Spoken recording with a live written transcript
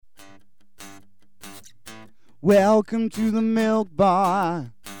Welcome to the milk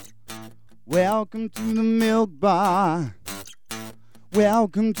bar. Welcome to the milk bar.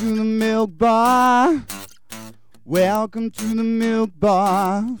 Welcome to the milk bar. Welcome to the milk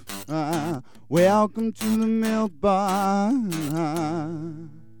bar. Welcome to the milk bar.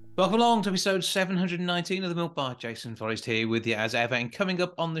 Welcome along to episode 719 of the Milk Bar. Jason Forrest here with you as ever. And coming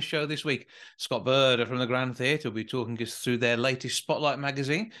up on the show this week, Scott Bird from the Grand Theatre will be talking us through their latest Spotlight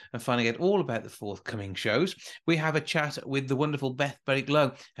magazine and finding out all about the forthcoming shows. We have a chat with the wonderful Beth Berwick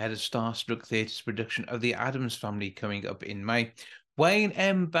Lowe, head of Starstruck Theatre's production of the Addams Family, coming up in May. Wayne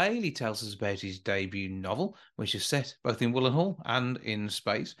M. Bailey tells us about his debut novel, which is set both in Wollenhall and in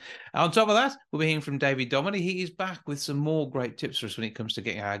space. On top of that, we'll be hearing from David Domony. He is back with some more great tips for us when it comes to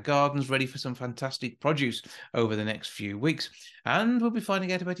getting our gardens ready for some fantastic produce over the next few weeks. And we'll be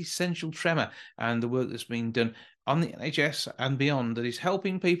finding out about Essential Tremor and the work that's been done on the NHS and beyond that is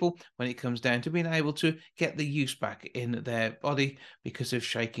helping people when it comes down to being able to get the use back in their body because of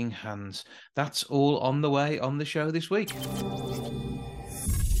shaking hands. That's all on the way on the show this week.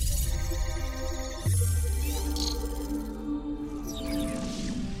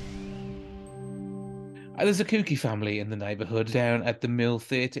 There's a kooky family in the neighbourhood down at the Mill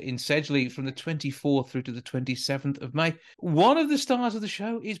Theatre in Sedgley from the 24th through to the 27th of May. One of the stars of the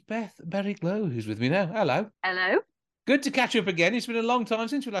show is Beth Berwick Lowe, who's with me now. Hello. Hello. Good to catch up again. It's been a long time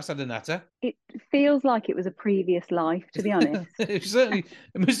since we last had a natter. It feels like it was a previous life, to be honest. It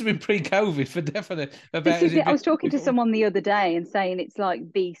must have been pre-COVID for definite. I was talking to someone the other day and saying it's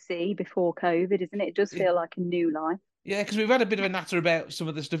like BC before COVID, isn't it? It does feel like a new life. Yeah, because we've had a bit of a natter about some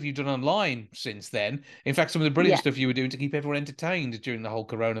of the stuff you've done online since then. In fact, some of the brilliant stuff you were doing to keep everyone entertained during the whole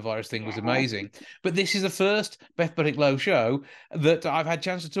coronavirus thing was amazing. But this is the first Beth Berwick Lowe show that I've had a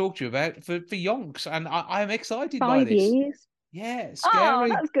chance to talk to you about for yonks, and I am excited by this. 5 years? Yeah,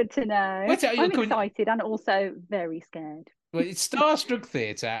 scary. Oh, that's good to know. I'm excited and also very scared. Well, it's Starstruck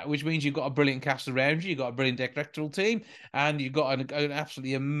Theatre, which means you've got a brilliant cast around you, you've got a brilliant directorial team, and you've got an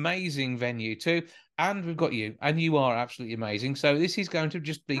absolutely amazing venue too. And we've got you, and you are absolutely amazing. So this is going to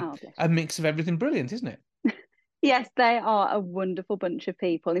just be a mix of everything brilliant, isn't it? Yes, they are a wonderful bunch of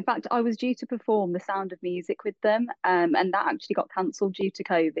people. In fact, I was due to perform The Sound of Music with them, and that actually got cancelled due to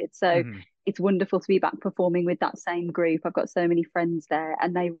COVID. So it's wonderful to be back performing with that same group. I've got so many friends there,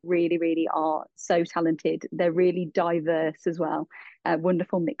 and they really, really are so talented. They're really diverse as well. A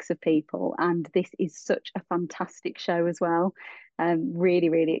wonderful mix of people. And this is such a fantastic show as well. Really,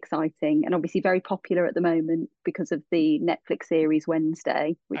 really exciting, and obviously very popular at the moment because of the Netflix series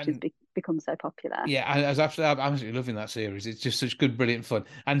Wednesday, which has become so popular. Yeah, I'm absolutely loving that series. It's just such good, brilliant fun,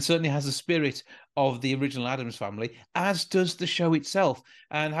 and certainly has the spirit of the original Addams Family, as does the show itself.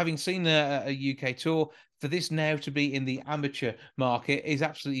 And having seen a UK tour, for this now to be in the amateur market is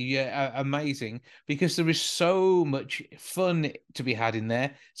absolutely amazing, because there is so much fun to be had in there.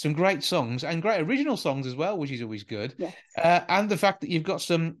 Some great songs and great original songs as well, which is always good. Yes. And the fact that you've got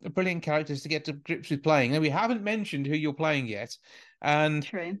some brilliant characters to get to grips with playing. And we haven't mentioned who you're playing yet. And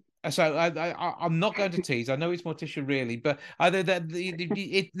true. So I'm not going to tease. I know it's Morticia, really, but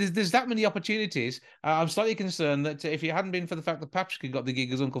there's that many opportunities. I'm slightly concerned that if it hadn't been for the fact that Patrick had got the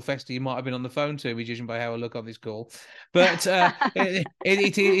gig as Uncle Fester, you might have been on the phone to me, judging by how I look on this call. But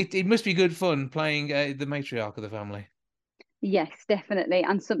it must be good fun playing the matriarch of the family. Yes, definitely.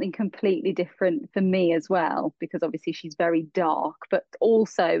 And something completely different for me as well, because obviously she's very dark, but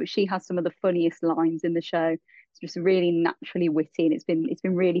also she has some of the funniest lines in the show. It's just really naturally witty, and it's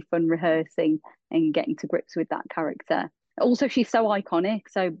been really fun rehearsing and getting to grips with that character. Also, she's so iconic,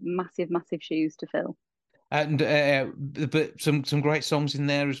 so massive shoes to fill. And but some great songs in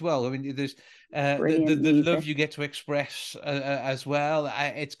there as well. I mean, there's the love you get to express as well.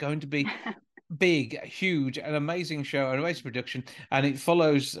 It's going to be big, huge, an amazing show, an amazing production, and it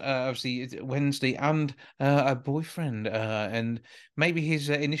follows obviously Wednesday and a boyfriend and maybe his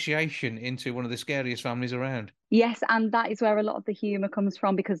initiation into one of the scariest families around. Yes, and that is where a lot of the humour comes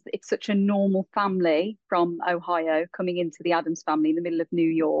from, because it's such a normal family from Ohio coming into the Addams family in the middle of New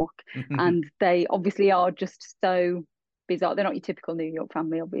York, and they obviously are just so bizarre. They're not your typical New York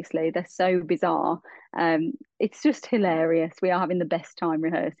family, obviously. They're so bizarre. It's just hilarious. We are having the best time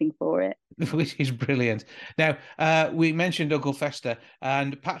rehearsing for it. Which is brilliant. Now, we mentioned Uncle Fester,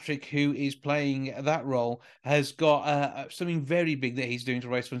 and Patrick, who is playing that role, has got something very big that he's doing to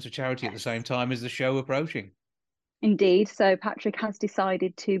raise funds for charity at the same time as the show approaching. Indeed. So Patrick has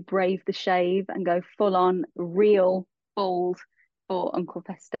decided to brave the shave and go full on real bald for Uncle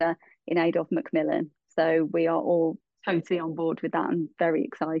Fester in aid of Macmillan. So we are all totally on board with that and very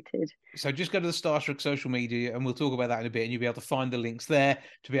excited. So just go to the Starstruck social media and we'll talk about that in a bit, and you'll be able to find the links there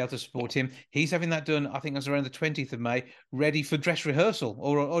to be able to support him. He's having that done, I think that's around the 20th of May, ready for dress rehearsal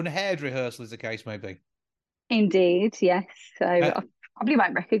or hair rehearsal, as the case may be. Indeed, yes. So Uh, I probably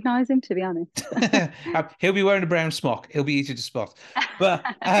won't recognise him, to be honest. He'll be wearing a brown smock. He'll be easy to spot. But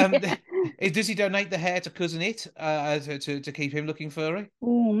Yeah. does he donate the hair to Cousin It to keep him looking furry?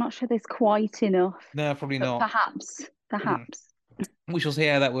 Oh, I'm not sure there's quite enough, No, probably but not. perhaps, Mm. perhaps. We shall see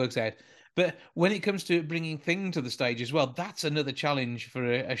how that works out. But when it comes to bringing Thing to the stage as well, that's another challenge for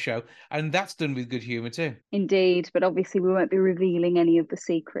a show, and that's done with good humour too. Indeed, but obviously we won't be revealing any of the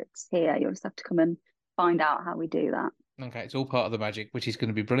secrets here. You'll just have to come and find out how we do that. Okay, it's all part of the magic, which is going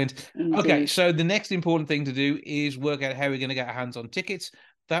to be brilliant. Okay, Indeed. so the next important thing to do is work out how we're going to get our hands on tickets.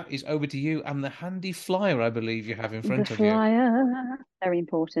 That is over to you and the handy flyer, I believe you have in The front of you. flyer, very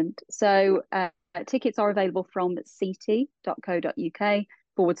important. So tickets are available from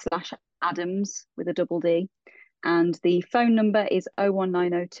ct.co.uk/Addams with a double D. And the phone number is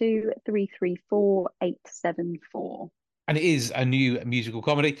 01902 334 874. And it is a new musical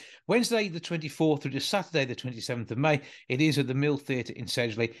comedy. Wednesday, the 24th through to Saturday, the 27th of May. It is at the Mill Theatre in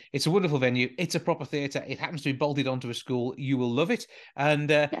Sedgley. It's a wonderful venue. It's a proper theatre. It happens to be bolted onto a school. You will love it. And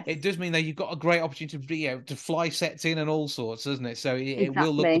Yes. it does mean that you've got a great opportunity to be to fly sets in and all sorts, doesn't it? So it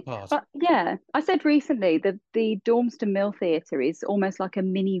will look the part. But yeah, I said recently that the Dormston Mill Theatre is almost like a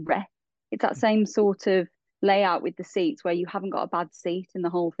mini rep. It's that same sort of layout with the seats where you haven't got a bad seat in the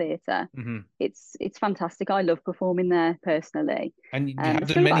whole theatre. Mm-hmm. It's fantastic. I love performing there personally. And you have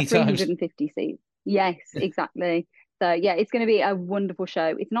it's done got many about 350 seats. Yes, exactly. So yeah, it's going to be a wonderful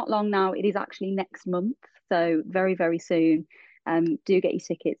show. It's not long now. It is actually next month, so very, very soon. Do get your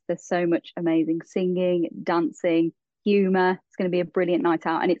tickets. There's so much amazing singing, dancing, humour. It's going to be a brilliant night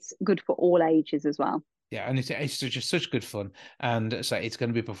out, and it's good for all ages as well. Yeah, and it's just such good fun. And so it's going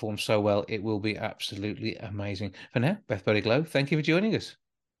to be performed so well. It will be absolutely amazing. For now, Beth Berwick Lowe, thank you for joining us.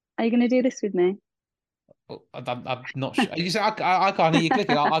 Are you going to do this with me? Well, I'm not sure. You say I can't hear you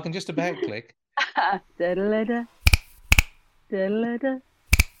clicking. I can just about click. Da-da-da-da. Da-da-da.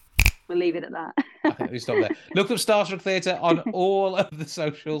 We'll leave it at that. I think we stop there. Look up Starstruck Theatre on all of the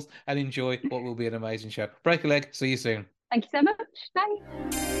socials and enjoy what will be an amazing show. Break a leg. See you soon. Thank you so much. Bye.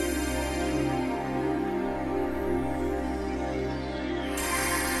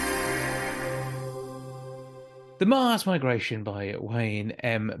 The Mars Migration by Wayne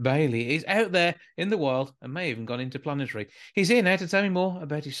M. Bailey is out there in the wild and may have even gone interplanetary. He's here now to tell me more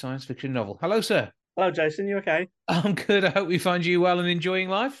about his science fiction novel. Hello, sir. Hello, Jason. You okay? I'm good. I hope we find you well and enjoying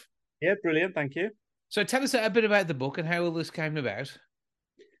life. Yeah, brilliant. Thank you. So tell us a bit about the book and how all this came about.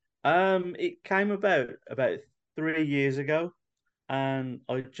 It came about 3 years ago, and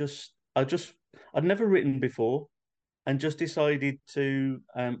I'd never written before, and just decided to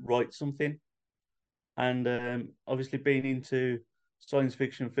write something. And obviously, being into science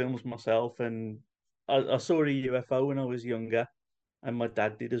fiction films myself, and I saw a UFO when I was younger, and my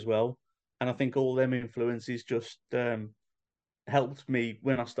dad did as well. And I think all them influences just helped me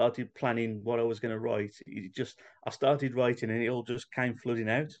when I started planning what I was going to write. I started writing, and it all just came flooding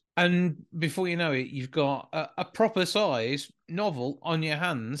out. And before you know it, you've got a proper size novel on your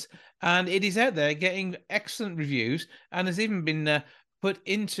hands, and it is out there getting excellent reviews, and has even been put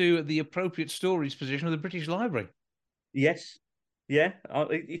into the appropriate storage position of the British Library. Yes, yeah.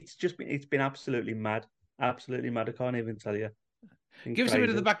 It's been absolutely mad. Absolutely mad. I can't even tell you. Give us a bit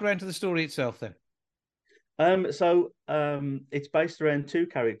of the background to the story itself, then. It's based around two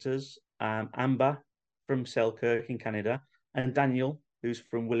characters, Amber from Selkirk in Canada, and Daniel, who's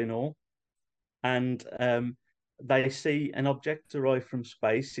from Willenhall. And they see an object arrive from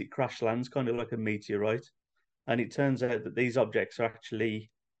space. It crash lands, kind of like a meteorite. And it turns out that these objects are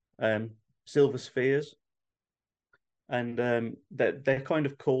actually silver spheres. And they're kind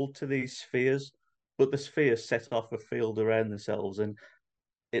of called to these spheres, but the spheres set off a field around themselves, and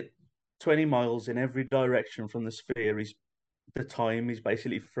 20 miles in every direction from the sphere the time is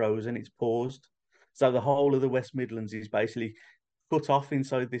basically frozen, it's paused. So the whole of the West Midlands is basically cut off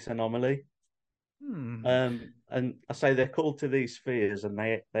inside this anomaly. And I say they're called to these spheres, and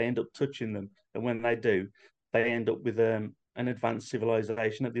they end up touching them. And when they do, they end up with an advanced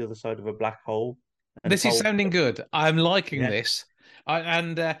civilization at the other side of a black hole. This is sounding good. I'm liking this.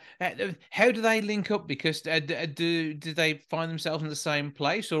 And how do they link up? Because do they find themselves in the same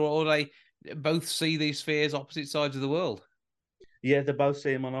place, or they both see these spheres opposite sides of the world? Yeah, they both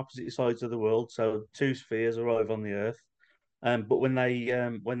see them on opposite sides of the world. So two spheres arrive on the Earth, but when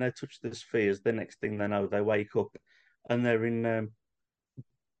they touch the spheres, the next thing they know, they wake up and they're in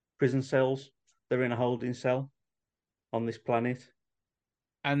prison cells. They're in a holding cell. on this planet.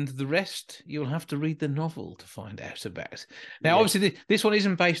 And the rest, you'll have to read the novel to find out about. Now, obviously, this one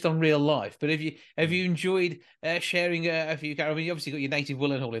isn't based on real life, but have you enjoyed sharing a few characters? I mean, you obviously got your native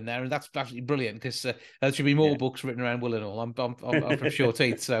Willenhall in there, and that's absolutely brilliant because there should be more books written around Willenhall. I'm from Shore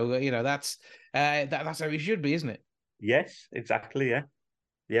Teeth, so that's how it should be, isn't it? Yes, exactly.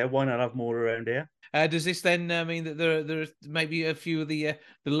 Yeah. Why not have more around here? Does this then mean that there are maybe a few of the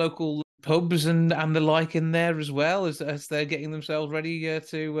local pubs and the like in there as well, as they're getting themselves ready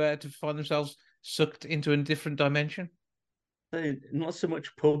to find themselves sucked into a different dimension? Not so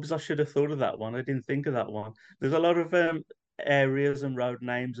much pubs. I should have thought of that one. I didn't think of that one. There's a lot of areas and road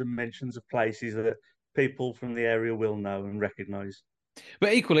names and mentions of places that people from the area will know and recognise.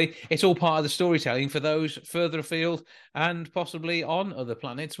 But equally, it's all part of the storytelling for those further afield and possibly on other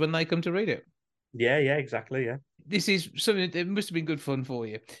planets when they come to read it. Yeah, exactly. Yeah. This is something that must have been good fun for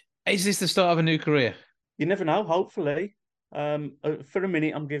you. Is this the start of a new career? You never know, hopefully. For a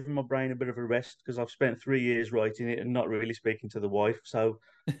minute, I'm giving my brain a bit of a rest because I've spent 3 years writing it and not really speaking to the wife. So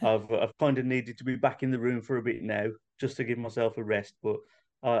I've kind of needed to be back in the room for a bit now just to give myself a rest. But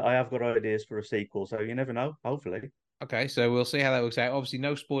I have got ideas for a sequel, so you never know, hopefully. Okay, so we'll see how that works out. Obviously,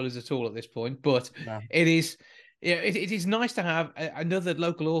 no spoilers at all at this point, but No. it is... Yeah, it is nice to have another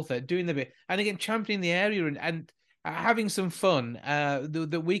local author doing the bit, and again, championing the area and having some fun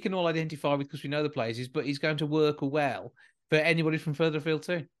that we can all identify with because we know the places, but he's going to work well for anybody from further afield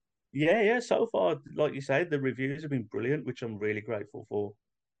too. Yeah. So far, like you said, the reviews have been brilliant, which I'm really grateful for.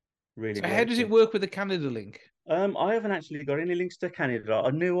 So how does it work with the Canada link? I haven't actually got any links to Canada. I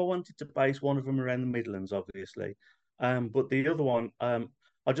knew I wanted to base one of them around the Midlands, obviously. But the other one,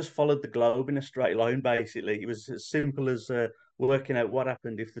 I just followed the globe in a straight line, basically. It was as simple as working out what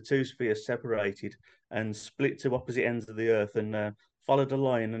happened if the two spheres separated and split to opposite ends of the Earth, and followed a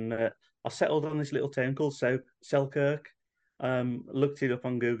line. And I settled on this little town called Selkirk. Looked it up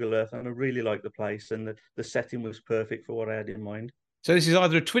on Google Earth, and I really liked the place, and the setting was perfect for what I had in mind. So this is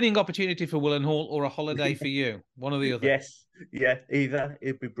either a twinning opportunity for Willenhall or a holiday for you, one or the other. Yes, either.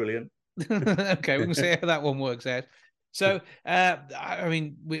 It'd be brilliant. Okay, we can see how that one works out. So, I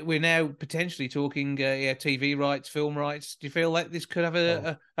mean, we're now potentially talking TV rights, film rights. Do you feel like this could have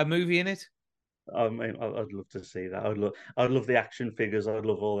a movie in it? I mean, I'd love to see that. I'd love the action figures. I'd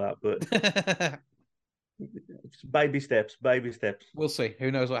love all that, but baby steps. We'll see.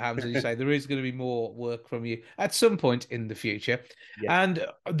 Who knows what happens? As you say, there is going to be more work from you at some point in the future. Yeah. And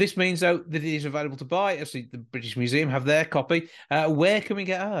this means, though, that it is available to buy. Obviously, the British Museum have their copy. Where can we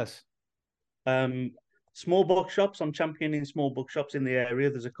get ours? Small bookshops. I'm championing small bookshops in the area.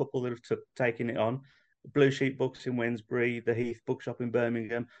 There's a couple that have taken it on. Blue Sheep Books in Wednesbury, the Heath Bookshop in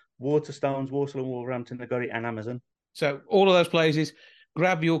Birmingham, Waterstones, Walsall and Wolverhampton, they've got it, and Amazon. So all of those places,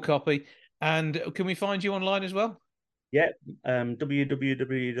 grab your copy. And can we find you online as well? Yeah,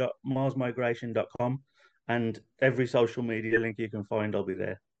 www.marsmigration.com, and every social media link you can find, I'll be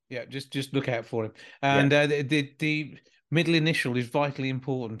there. Yeah, just look out for him. And the middle initial is vitally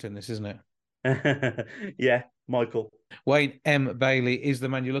important in this, isn't it? Yeah, Michael. Wayne M. Bailey is the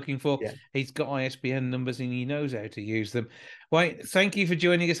man you're looking for. Yeah. He's got ISBN numbers and he knows how to use them. Wayne, thank you for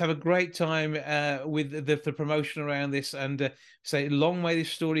joining us. Have a great time with the promotion around this, and say long may this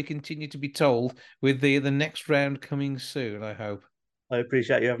story continue to be told with the next round coming soon, I hope. I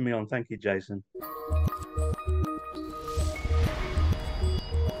appreciate you having me on. Thank you, Jason.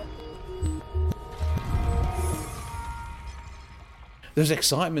 There's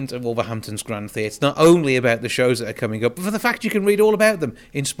excitement at Wolverhampton's Grand Theatre, not only about the shows that are coming up, but for the fact you can read all about them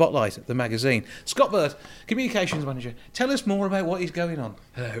in Spotlight, the magazine. Scott Bird, Communications Manager, tell us more about what is going on.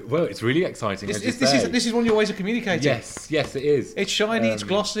 Well, it's really exciting. This is one of your ways of communicating. Yes, it is. It's shiny, it's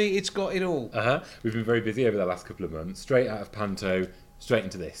glossy, it's got it all. We've been very busy over the last couple of months, straight out of Panto, straight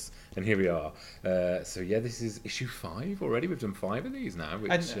into this. And here we are. This is issue 5 already. We've done 5 of these now.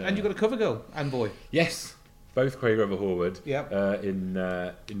 Which, and you've got a cover girl and boy. Yes. Both Craig Horwood, yep.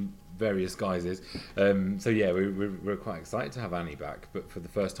 In various guises. We're quite excited to have Annie back, but for the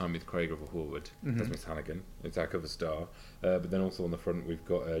first time with Craig Horwood, that's Miss Hannigan. It's our cover star. But then also on the front we've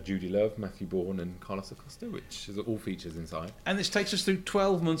got Judy Love, Matthew Bourne, and Carlos Acosta, which is all features inside. And this takes us through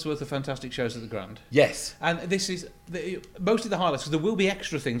 12 months worth of fantastic shows at the Grand. Yes. And this is mostly the highlights, because there will be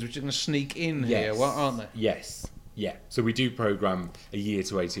extra things which are going to sneak in here, aren't there? Yes. Yeah, so we do programme a year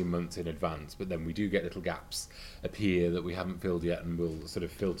to 18 months in advance, but then we do get little gaps appear that we haven't filled yet, and we'll sort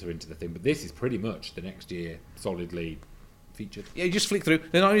of filter into the thing. But this is pretty much the next year solidly featured. Yeah, you just flick through.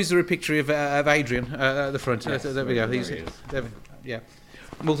 Then only is there a picture of Adrian at the front. Yes, there we go. Yeah,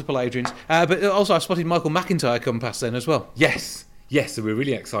 multiple Adrians. But also I spotted Michael McIntyre come past then as well. Yes. Yes, so we're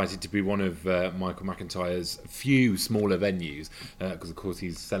really excited to be one of Michael McIntyre's few smaller venues, because of course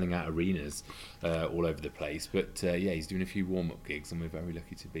he's selling out arenas all over the place. But he's doing a few warm-up gigs, and we're very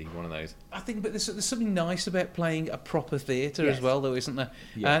lucky to be one of those. I think, but there's something nice about playing a proper theatre Yes. as well, though, isn't there?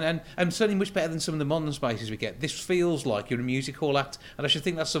 Yeah. And certainly much better than some of the modern spaces we get. This feels like you're a music hall act, and I should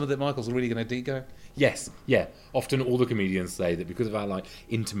think that's something that Michael's really going to dig going. Yes, yeah. Often all the comedians say that because of our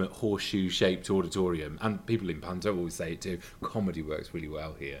intimate horseshoe-shaped auditorium, and people in Panto always say it too, comedy works really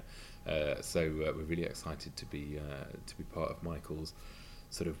well here. So we're really excited to be part of Michael's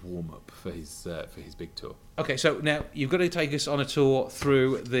sort of warm-up for his big tour. Okay, so now you've got to take us on a tour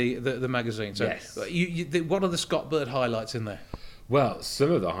through the magazine. So Yes. What are the Scott Bird highlights in there? Well,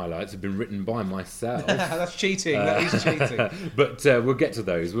 some of the highlights have been written by myself. That's cheating. That is cheating. But we'll get to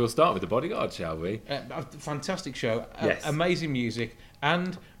those. We'll start with The Bodyguard, shall we? A fantastic show. Yes. Amazing music.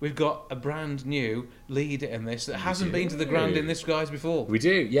 And we've got a brand new lead in this that hasn't been to the Grand in this guise before. We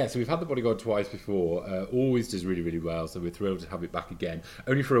do, yeah. So we've had The Bodyguard twice before. Always does really, really well. So we're thrilled to have it back again.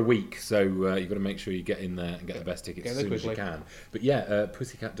 Only for a week. So you've got to make sure you get in there and get the best tickets as soon as you can. But yeah,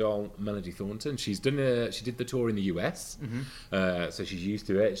 Pussycat Doll, Melody Thornton. She did the tour in the US. Mm-hmm. So she's used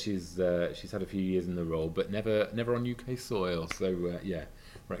to it. She's had a few years in the role, but never on UK soil. So yeah.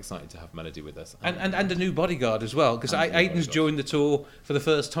 We're excited to have Melody with us. And a new bodyguard as well, because Aidan's joined the tour for the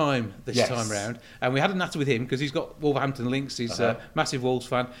first time this time round. And we had a natter with him because he's got Wolverhampton links. He's a massive Wolves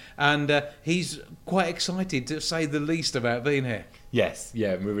fan. And he's quite excited, to say the least, about being here. Yes,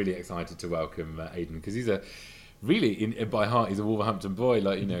 yeah, we're really excited to welcome Aidan because he's really, by heart, he's a Wolverhampton boy,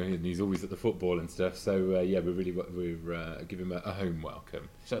 and he's always at the football and stuff. So we're giving him a home welcome.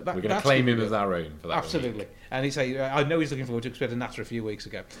 So we're going to claim him as our own for that. Absolutely. week. And I know he's looking forward to it because we had a natter a few weeks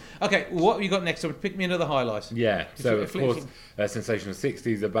ago. Okay, what have you got next? So pick me another highlight. Yeah, so of course, Sensational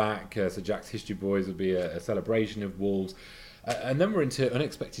 60s are back. So Jack's History Boys will be a celebration of Wolves. And then we're into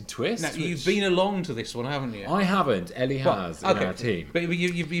Unexpected Twists. Now, you've been along to this one, haven't you? I haven't. Ellie has in our team. But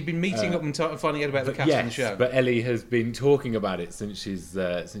you've been meeting up and finding out about the cast of the show. But Ellie has been talking about it since she's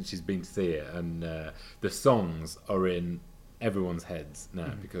been to see it, and the songs are in everyone's heads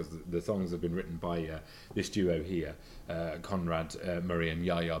now because the songs have been written by this duo here, Conrad Murray and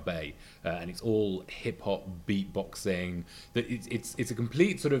Yaya Bay, and it's all hip hop beatboxing. That it's a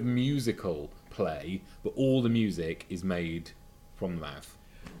complete sort of musical play, but all the music is made from the mouth.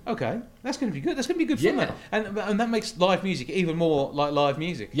 Okay, that's going to be good. That's going to be good fun. Yeah. And that makes live music even more like live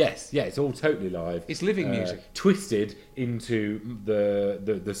music. Yes, yeah, it's all totally live. It's living music. Twisted into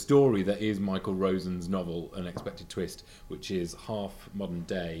the story that is Michael Rosen's novel, Unexpected Twist, which is half modern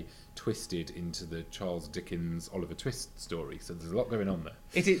day, twisted into the Charles Dickens Oliver Twist story. So there's a lot going on there.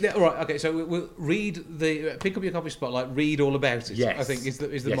 It is, right, okay, so we'll pick up your copy of Spotlight, read all about it. Yes. I think is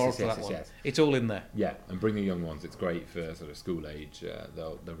the moral for that one. Yes. It's all in there. Yeah, and bring the young ones. It's great for sort of school age.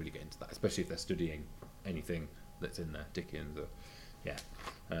 They'll really get into that, especially if they're studying anything that's in there, Dickens or... Yeah.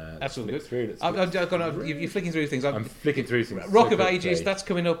 That's all good. You're flicking through things. I'm flicking through things. Rock of Ages, that's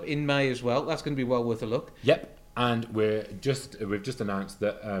coming up in May as well. That's going to be well worth a look. Yep. And we've just announced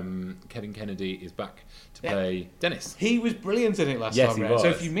that Kevin Kennedy is back to play Dennis. He was brilliant in it last time round. So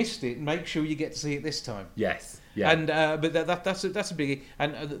if you missed it, make sure you get to see it this time. Yes. Yeah. And but that's a biggie.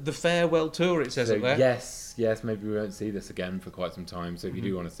 And the farewell tour, it says up there. Yes. Maybe we won't see this again for quite some time. So if you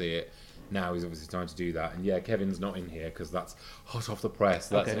do want to see it, now is obviously time to do that. And yeah, Kevin's not in here because that's hot off the press.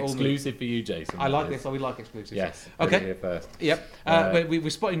 That's an exclusive for you, Jason. I like this. We like exclusives. Yes. Okay. Here first. Yep. We're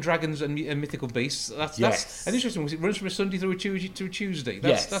spotting dragons and mythical beasts. That's an interesting one. It runs from a Sunday through a Tuesday.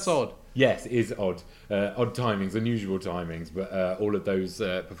 That's odd. Yes, it is odd. Odd timings, unusual timings, but all of those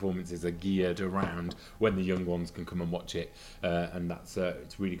performances are geared around when the young ones can come and watch it, and that's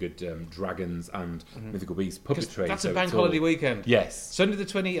it's really good dragons and mythical beasts puppetry. That's a bank holiday weekend. Yes. Sunday the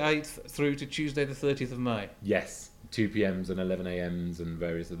 28th through to Tuesday the 30th of May. Yes. 2 p.m s and 11 a.m s and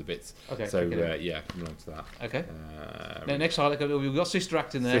various other bits. Okay. So come along to that. Okay. Now, next highlight, we've got Sister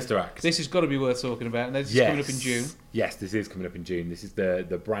Act in there. Sister Act. This has got to be worth talking about. And this is coming up in June. Yes, this is coming up in June. This is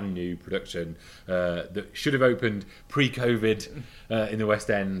the brand new production that should have opened pre-COVID in the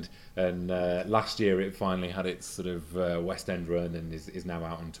West End, and last year it finally had its sort of West End run and is now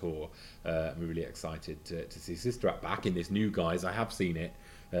out on tour. We're really excited to see Sister Act back in this new guise. I have seen it.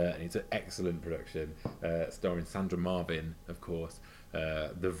 And it's an excellent production, starring Sandra Marvin, of course.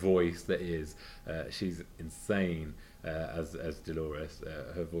 The voice that is, she's insane as Dolores.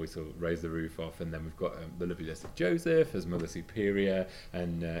 Her voice will raise the roof off. And then we've got the lovely Leslie Joseph as Mother Superior,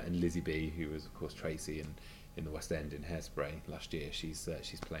 and Lizzie B, who was, of course, Tracy in the West End in Hairspray last year. She's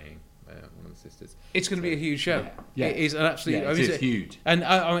playing one of the sisters. It's going to be a huge show. Yeah. It is an absolute. It is huge. And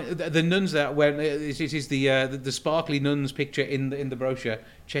I mean, the nuns that where it is the sparkly nuns picture in the brochure.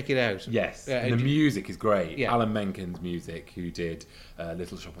 Check it out. Yes, and the music is great. Yeah. Alan Menken's music, who did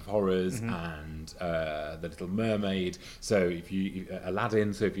Little Shop of Horrors and The Little Mermaid. So if you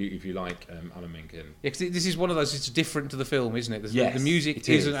Aladdin, so if you like Alan Menken, Yeah, 'cause this is one of those. It's different to the film, isn't it? Yes, the music it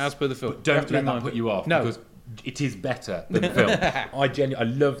is. isn't as per the film. But don't let that put you off. No. Because it is better than the film. I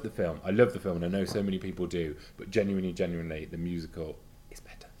love the film. I love the film, and I know so many people do. But genuinely, the musical is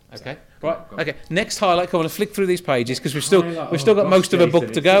better. Okay. So, Right. go on. Okay. Next highlight. Come on, flick through these pages because we've still got most of a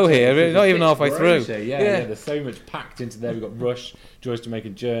book to go here. We're not even halfway through. Yeah, there's so much packed into there. We've got Rush, Joy's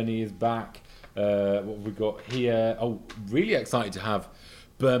Jamaican Journey is back. What have we got here? Oh, really excited to have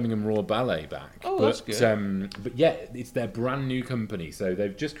Birmingham Royal Ballet back. Oh, that's good. But yeah, it's their brand new company. So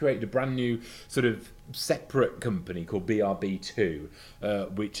they've just created a brand new sort of separate company called BRB2,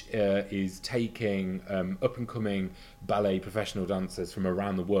 which is taking up and coming ballet professional dancers from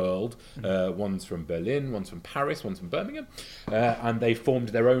around the world. One's from Berlin, one's from Paris, one's from Birmingham, and they formed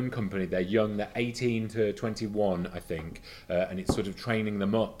their own company. They're young, they're 18 to 21, I think, and it's sort of training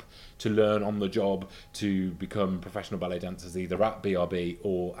them up to learn on the job to become professional ballet dancers either at BRB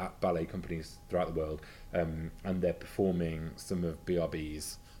or at ballet companies throughout the world. And they're performing some of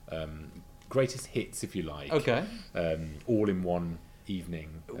BRB's greatest hits, if you like. Okay. All in one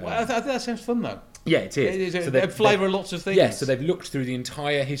evening. Well, that sounds fun though. Yeah, it is. It's a flavour of lots of things. Yes, so they've looked through the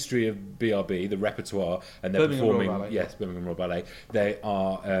entire history of BRB, the repertoire, and they're performing. Birmingham Royal Ballet. They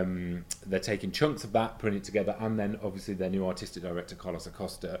are they're taking chunks of that, putting it together, and then obviously their new artistic director Carlos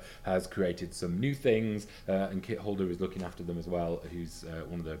Acosta has created some new things, and Kit Holder is looking after them as well, who's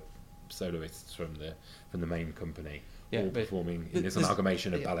one of the soloists from the main company. All performing in this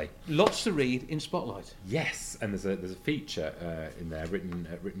amalgamation of ballet. Lots to read in Spotlight. Yes, and there's a feature in there written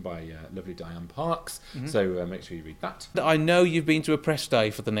by lovely Diane Parks. So make sure you read that. I know you've been to a press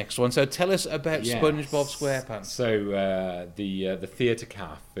day for the next one, so tell us about SpongeBob SquarePants. So the Theatre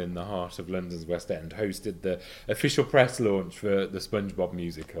Caf in the heart of London's West End hosted the official press launch for the SpongeBob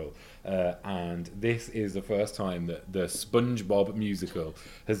musical, and this is the first time that the SpongeBob musical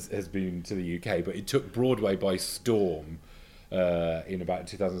has been to the UK, but it took Broadway by storm. In about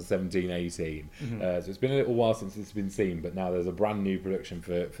 2017-18. So it's been a little while since it's been seen, but now there's a brand new production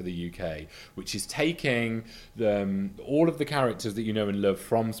for the UK, which is taking all of the characters that you know and love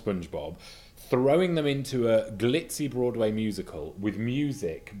from SpongeBob, throwing them into a glitzy Broadway musical with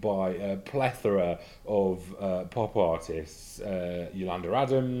music by a plethora of pop artists, Yolanda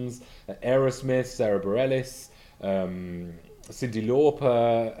Addams, Aerosmith, Sarah Bareilles, Cyndi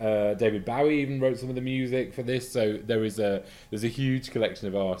Lauper, David Bowie even wrote some of the music for this. So there's a huge collection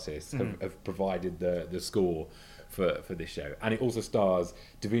of artists have provided the score for this show, and it also stars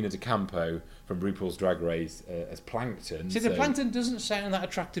Davina De Campo from RuPaul's Drag Race as Plankton. See, the Plankton doesn't sound that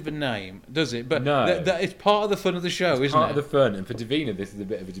attractive a name, does it? But no, it's part of the fun of the show, isn't it? Part of the fun, and for Davina, this is a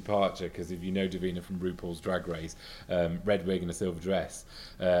bit of a departure because if you know Davina from RuPaul's Drag Race, red wig and a silver dress,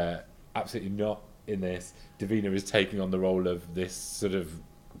 absolutely not. In this, Davina is taking on the role of this sort of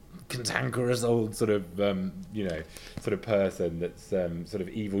cantankerous old sort of person that's sort of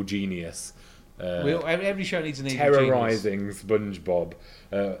evil genius. Every show needs an evil terrorising genius. SpongeBob,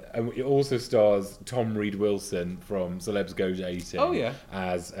 and it also stars Tom Reed Wilson from Celebs Go Dating. Oh yeah,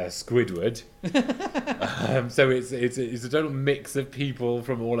 as Squidward. So it's a total mix of people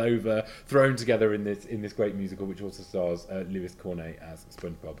from all over thrown together in this great musical, which also stars Lewis Cornet as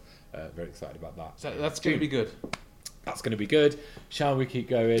SpongeBob. Very excited about that. So that's going to be good. That's going to be good. Shall we keep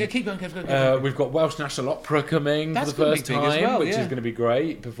going? Yeah, keep going. We've got Welsh National Opera coming for the first time, which is going to be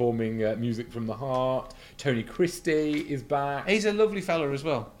great, performing music from the heart. Tony Christie is back. He's a lovely fella as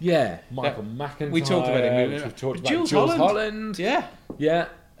well. Yeah, Michael McIntyre. We talked about him. We've talked about Jules Holland. Yeah. Yeah.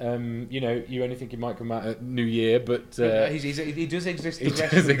 You only think he might come out at New Year, but he does exist the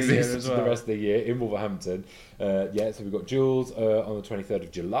rest of the year as well. The rest of the year in Wolverhampton. So we've got Jules on the 23rd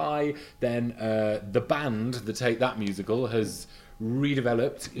of July. Then the band, the Take That musical, has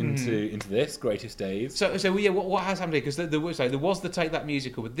redeveloped into this Greatest Days. So what has happened here? Because there was the Take That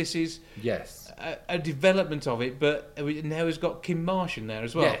musical, but this is a development of it. But now has got Kim Marsh in there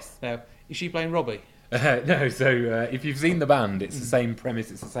as well. Yes. Now is she playing Robbie? No, so if you've seen the band, it's the same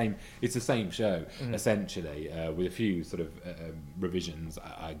premise. It's the same show essentially, with a few sort of revisions.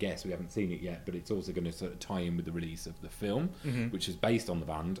 I guess we haven't seen it yet, but it's also going to sort of tie in with the release of the film, which is based on the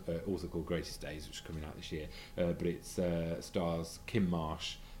band, also called Greatest Days, which is coming out this year. But it stars Kim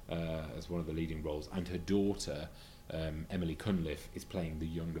Marsh as one of the leading roles, and her daughter Emily Cunliffe is playing the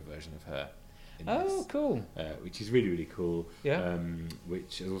younger version of her. in Oh, cool. which is really, really cool. Yeah.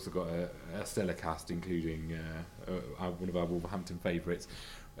 Which has also got a stellar cast, including one of our Wolverhampton favourites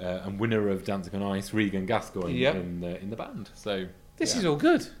and winner of Dancing on Ice, Regan Gascoigne, in the band. So this is all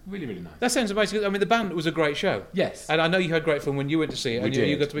good. Really, really nice. That sounds amazing. I mean, the band was a great show. Yes. And I know you had great fun when you went to see it.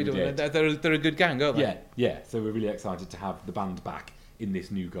 You got to be doing it. They're a good gang, aren't they? Yeah. So we're really excited to have the band back in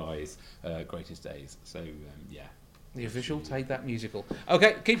this new guy's Greatest Days. So, The official Take That musical.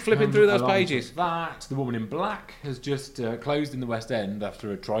 Okay, keep flipping through those pages. That The Woman in Black has just closed in the West End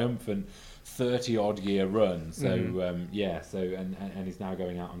after a triumphant 30-odd year run. So and he's now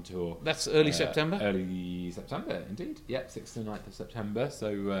going out on tour. That's early September. Early September, indeed. Yep, 6th to 9th of September.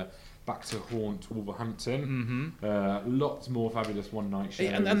 So back to haunt Wolverhampton. Lots more fabulous one-night shows.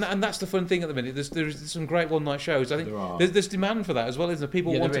 And that's the fun thing at the minute. There's some great one-night shows. I think there's demand for that as well, isn't there?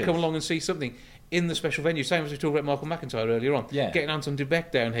 People want to come along and see something in the special venue. Same as we talked about Michael McIntyre earlier on. Yeah. Getting Anton de Beck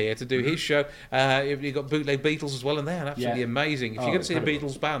down here to do his show. You've got bootleg Beatles as well, and they're absolutely amazing. If you're going to see a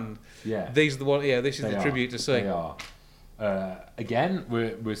Beatles band, these are the one. Yeah, this is the tribute to see. They are. Again,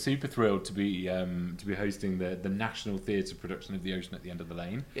 we're super thrilled to be hosting the National Theatre production of The Ocean at the End of the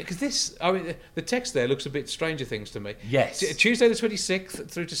Lane. Yeah, because the text there looks a bit Stranger Things to me. Yes. Tuesday the 26th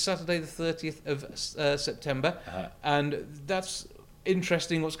through to Saturday the 30th of September, and that's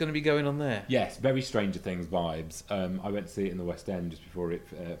interesting. What's going to be going on there? Yes, very Stranger Things vibes. I went to see it in the West End just before it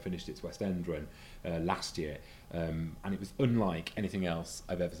finished its West End run last year, and it was unlike anything else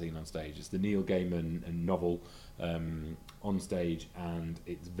I've ever seen on stage. It's the Neil Gaiman and novel on stage, and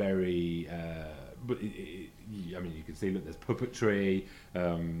it's very but I mean, you can see that there's puppetry,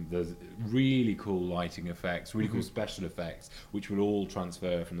 there's really cool lighting effects, really cool special effects, which will all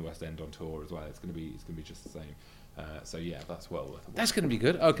transfer from the West End on tour as well. It's going to be just the same. So that's well worth it. That's going to be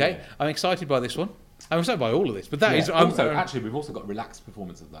good. Okay, I'm excited by this one. I'm excited by all of this, but that is also actually we've also got a relaxed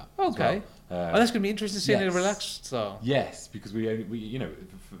performance of that. Okay, well. That's going to be interesting to see in a relaxed style. Yes, because we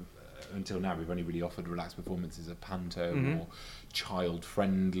until now we've only really offered relaxed performances of panto or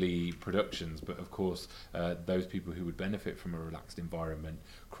child-friendly productions, but of course those people who would benefit from a relaxed environment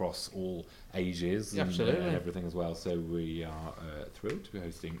cross all ages and everything as well. So we are thrilled to be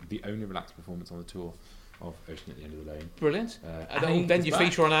hosting the only relaxed performance on the tour of Ocean at the End of the Lane. Brilliant. Then you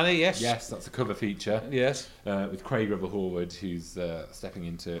feature on Annie, yes? Yes, that's a cover feature. Yes. With Craig Revel-Horwood, who's stepping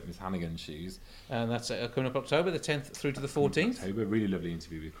into Miss Hannigan's shoes. And that's coming up October, the 10th through to the 14th. October, really lovely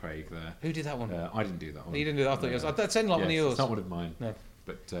interview with Craig there. Who did that one? I didn't do that one. You didn't do that? I thought it was. That sounded like one of yours. It's not one of mine. No.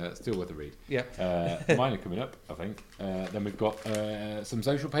 But still worth a read. Yeah. Mine are coming up, I think. Then we've got some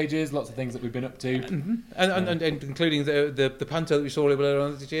social pages, lots of things that we've been up to. And including the panto that we saw earlier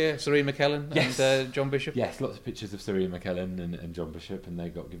on this year, Serene McKellen and John Bishop. Yes, lots of pictures of Serene McKellen and John Bishop, and they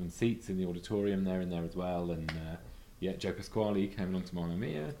got given seats in the auditorium there as well. And Joe Pasquale came along to Mamma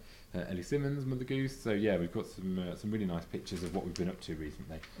Mia. Ellie Simmons, Mother Goose. So we've got some really nice pictures of what we've been up to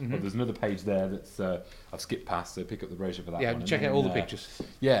recently. Well, there's another page there that's I've skipped past, so pick up the brochure for that one. Yeah, check out all the pictures.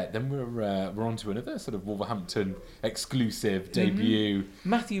 Yeah, then we're on to another sort of Wolverhampton exclusive debut.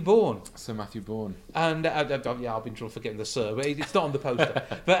 Matthew Bourne. Sir Matthew Bourne. And I've been trying to forget the Sir, but it's not on the poster.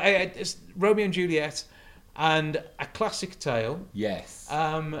 But it's Romeo and Juliet, and a classic tale. Yes.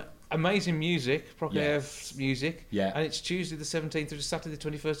 Amazing music, Prokofiev music. Yeah. And it's Tuesday the 17th through to Saturday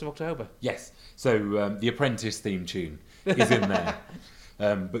the 21st of October. Yes. So the Apprentice theme tune is in there.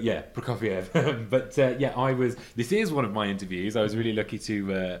 But Prokofiev. But this is one of my interviews. I was really lucky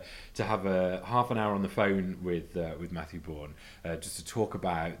to have a half an hour on the phone with Matthew Bourne, just to talk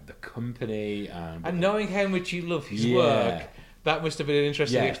about the company and knowing how much you love his work. That must have been an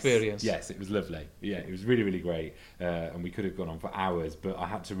interesting experience. Yes, it was lovely. Yeah, it was really, really great. And we could have gone on for hours, but I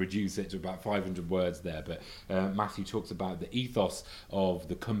had to reduce it to about 500 words there. But Matthew talks about the ethos of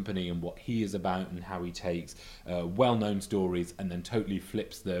the company and what he is about and how he takes well-known stories and then totally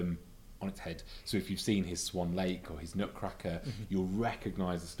flips them on its head. So if you've seen his Swan Lake or his Nutcracker, you'll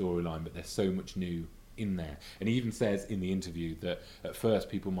recognise the storyline, but there's so much new in there. And he even says in the interview that at first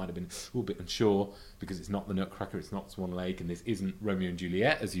people might have been a little bit unsure because it's not the Nutcracker, it's not Swan Lake, and this isn't Romeo and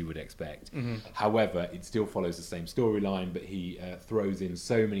Juliet as you would expect. However, it still follows the same storyline, but he throws in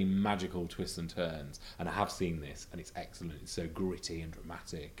so many magical twists and turns, and I have seen this, and it's excellent. It's so gritty and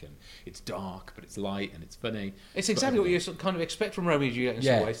dramatic, and it's dark, but it's light, and it's funny. It's exactly what you kind of expect from Romeo and Juliet in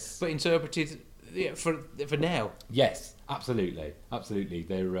some ways, but interpreted for now. Yes, absolutely.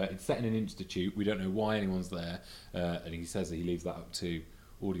 They're it's set in an institute. We don't know why anyone's there, and he says that he leaves that up to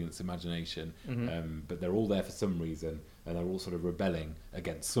audience imagination. But they're all there for some reason, and they're all sort of rebelling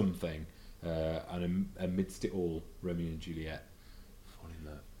against something. And amidst it all, Romeo and Juliet fall in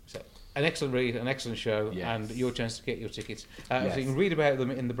love. So an excellent read, an excellent show, Yes. and your chance to get your tickets. Yes. So you can read about them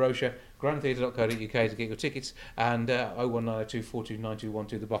in the brochure, grandtheatre.co.uk to get your tickets, and 01902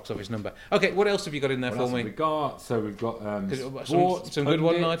 429212, the box office number. Okay, what else have you got in there What for else me? have we got? So we've got Some good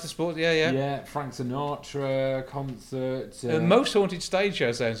one-nighter sports, yeah. Yeah, Frank Sinatra concert. Most Haunted Stage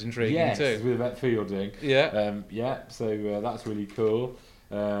Show sounds intriguing yes, too. with that fielding. Yeah. So that's really cool.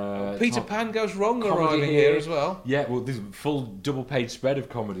 Peter Pan Goes Wrong comedy arriving here as well. Yeah, well, this is a full double-page spread of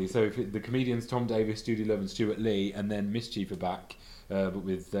comedy. So the comedians Tom Davis, Judy Love and Stuart Lee, and then Mischief are back. But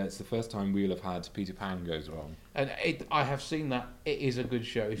it's the first time we'll have had Peter Pan Goes Wrong. And I have seen that. It is a good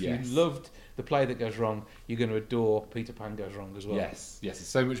show. If Yes. you loved The Play That Goes Wrong, you're going to adore Peter Pan Goes Wrong as well. Yes, there's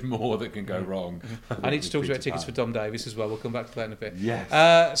so much more that can go wrong. I need to talk with about Peter tickets for Pan. Tom Davis as well. We'll come back to that in a bit.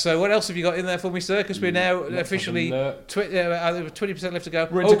 Yes. So what else have you got in there for me, sir? Because we're now Let's have a officially look. 20% left to go.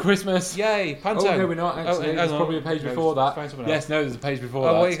 We're into Christmas. Yay, Panto. Oh, no, we're not, actually. hang There's on. probably a page No, before that. find someone Yes, else. no, there's a page before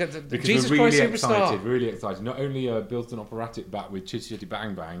Oh, that. well, you got because Jesus we're really Christ Superstar. really excited. Not only built an operatic back with Chitty Chitty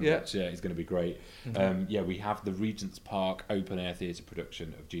Bang Bang, which is going to be great. We have the Regent's Park open air theatre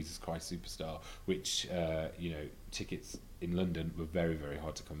production of Jesus Christ Superstar, which tickets in London were very, very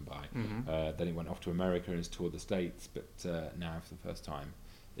hard to come by. Then it went off to America and has toured the States, but now for the first time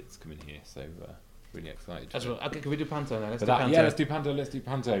it's coming here, so really excited. That's right. Okay, can we do Panto now? Let's do Panto. Let's do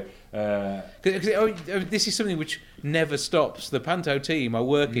Panto. This is something which never stops. The Panto team are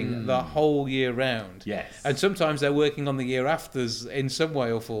working the whole year round. Yes. And sometimes they're working on the year afters in some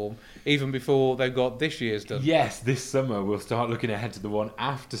way or form, even before they've got this year's done. Yes, this summer we'll start looking ahead to the one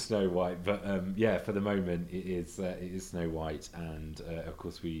after Snow White. But for the moment it is Snow White, and of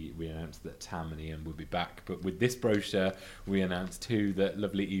course we announced that Tam and Ian will be back. But with this brochure, we announced too that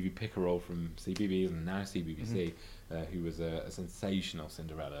lovely Evie Pickerel from CBeebies and now CBBC, who was a sensational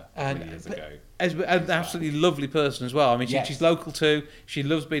Cinderella many years ago. As an absolutely lovely person as well. I mean, she's local too. She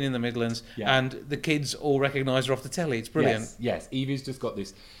loves being in the Midlands, and the kids all recognise her off the telly. It's brilliant. Yes. Evie's just got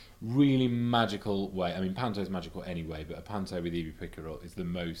this really magical way. I mean, Panto's magical anyway, but a Panto with Evie Pickerel is the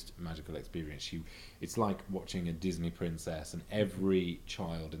most magical experience. It's like watching a Disney princess, and every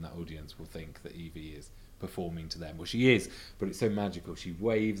child in that audience will think that Evie is performing to them. Well, she is, but it's so magical. She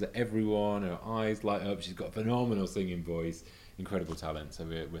waves at everyone, her eyes light up. She's got a phenomenal singing voice, incredible talent. So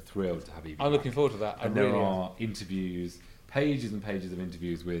we're thrilled to have Evie. I'm looking forward to that. And there are interviews, pages and pages of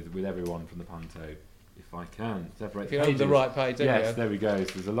interviews with everyone from the Panto. If I can separate if you have the right page, yes, there we go.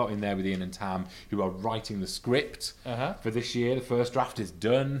 So there's a lot in there with Ian and Tam, who are writing the script for this year. The first draft is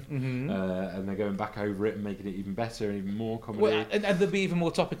done, and they're going back over it and making it even better and even more comedy. Well, and there'll be even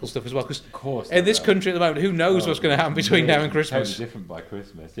more topical stuff as well, because of course, in this country at the moment, who knows what's going to happen between now and Christmas? Totally different by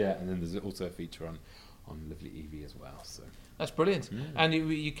Christmas, yeah. And then there's also a feature on lovely Evie as well. So. That's brilliant. And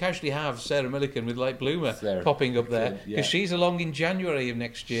you casually have Sarah Millican with Late Bloomer popping up there, because she's along in January of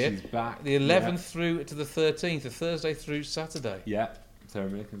next year. She's back. The 11th through to the 13th, a Thursday through Saturday. Yeah, Sarah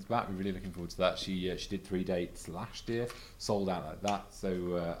Millican's back. We're really looking forward to that. She did 3 dates last year, sold out like that.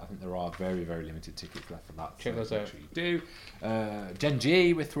 So I think there are very, very limited tickets left for that. Check those out. Make sure you do. Gen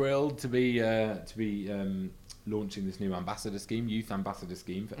G, we're thrilled to be launching this new ambassador scheme, youth ambassador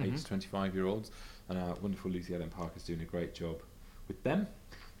scheme for 8 to 25-year-olds. And our wonderful Lucy Ellen Parker's doing a great job with them.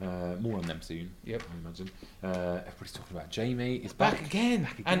 More on them soon, I imagine. Everybody's talking about Jamie. It's back again.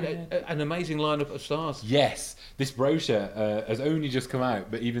 And an amazing lineup of stars. Yes, this brochure has only just come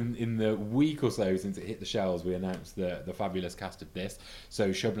out, but even in the week or so since it hit the shelves, we announced the fabulous cast of this.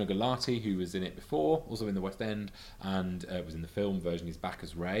 So Shobna Gulati, who was in it before, also in the West End, and was in the film version, is back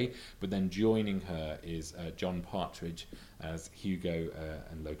as Ray. But then joining her is John Partridge as Hugo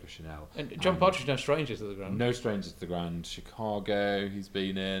and Loco Chanel. And John Partridge, no stranger to the Grand. No stranger to the Grand. Chicago, he's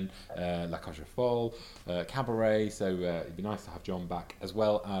been in. La Cage aux Folles, Cabaret. So it'd be nice to have John back, as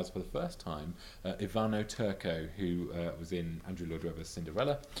well as for the first time Ivano Turco, who was in Andrew Lloyd Webber's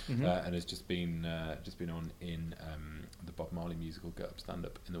Cinderella, and has just been on in the Bob Marley musical Get Up Stand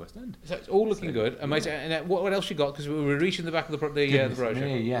Up in the West End. So it's all looking good. Amazing. And what else you got? Because we're reaching the back of the brochure.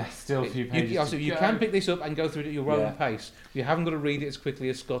 Yes, still a few pages. You can pick this up and go through it at your own pace. You haven't got to read it as quickly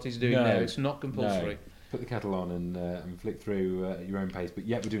as Scott is doing now. It's not compulsory. Put the kettle on and flick through at your own pace. But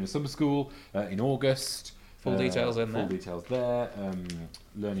yeah, we're doing a summer school in August. Full details in there. Full details there.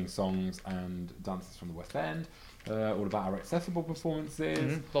 Learning songs and dances from the West End. All about our accessible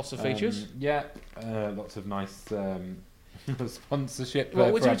performances. Lots of features. Lots of nice sponsorship.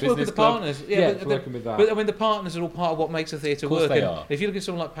 Well, which for our is work with the club. partners. Working with that. But I mean, the partners are all part of what makes a theatre work. They are. If you look at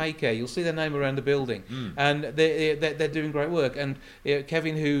someone like Paycare, you'll see their name around the building, and they're doing great work. And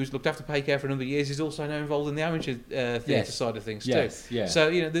Kevin, who's looked after Paycare for a number of years, is also now involved in the amateur theatre side of things too. Yeah.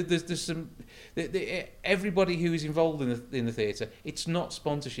 So there's everybody who is involved in the theatre, it's not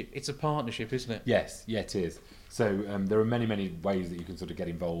sponsorship, it's a partnership, isn't it? Yes, yeah, it is. So there are many ways that you can sort of get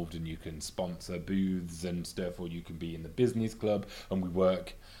involved, and you can sponsor booths and stuff, or you can be in the business club, and we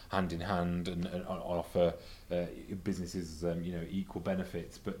work hand in hand and offer businesses equal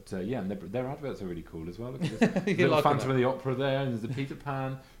benefits. But and their adverts are really cool as well. Look at this. Little like Phantom of the Opera there, and there's the Peter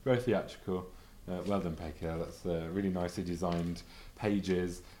Pan, very theatrical. Well done, Pekka. That's really nicely designed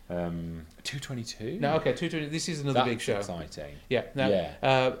pages. 222. No, okay, 220. This is another big show. Exciting. Yeah.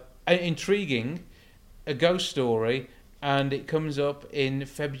 Now, intriguing. A ghost story, and it comes up in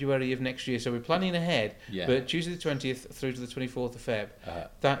February of next year. So we're planning ahead. Yeah. But Tuesday the 20th through to the 24th of Feb.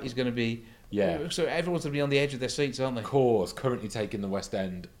 That is going to be. Yeah. So everyone's going to be on the edge of their seats, aren't they? Of course. Currently taking the West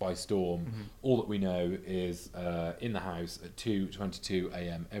End by storm. Mm-hmm. All that we know is in the house at 2:22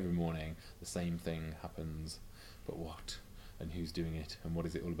 a.m. every morning. The same thing happens. But what? And who's doing it, and what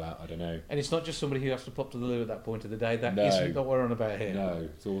is it all about? I don't know. And it's not just somebody who has to pop to the loo at that point of the day. That isn't what we're on about here. No,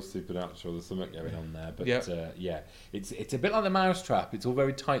 it's all supernatural. There's something going on there. But it's a bit like the Mousetrap. It's all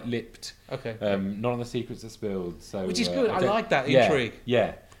very tight-lipped. Okay. None of the secrets are spilled. So which is good. I like that intrigue.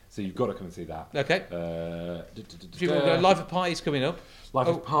 Yeah. So you've got to come and see that. Okay. Life of Pi is coming up. Life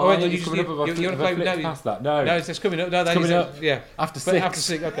of Pi is coming up. You want to play? No, past that. No, it's coming up. No, it's coming up. Yeah, after 6. After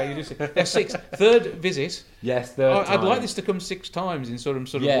 6. Okay, you do 6. There's 6. Third visit. Yes, third. I'd like this to come 6 times in sort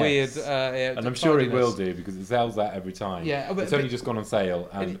of weird. And I'm sure it will do, because it sells out every time. Yeah, it's only just gone on sale,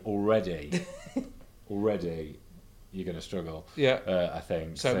 and already. You're going to struggle. Yeah, I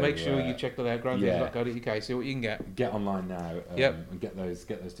think. So make sure you check that out. grandtheatre.co.uk. See what you can get. Get online now. And get those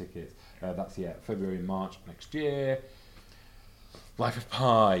tickets. That's February and March next year. Life of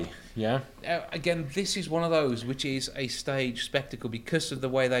Pi. Yeah. Again, this is one of those which is a stage spectacle because of the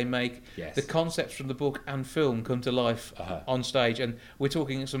way they make the concepts from the book and film come to life on stage, and we're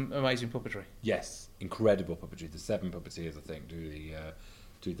talking some amazing puppetry. Yes, incredible puppetry. The 7 puppeteers, I think,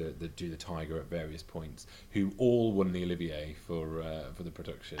 do the tiger at various points, who all won the Olivier for the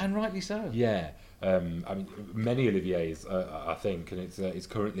production, and rightly so. Yeah, I mean, many Oliviers, I think, and it's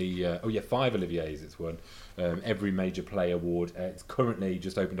currently 5 Oliviers it's won. Every major play award. It's currently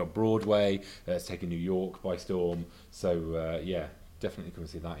just opened on Broadway. It's taken New York by storm. So definitely come and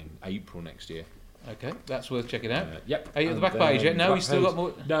see that in April next year. Okay, that's worth checking out. Yep. Are you at the back page yet? No, we've still got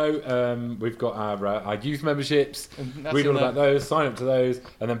more. No, we've got our youth memberships. Read all about those, sign up to those,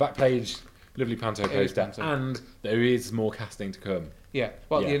 and then back page, lovely panto poster. And there is more casting to come. Yeah,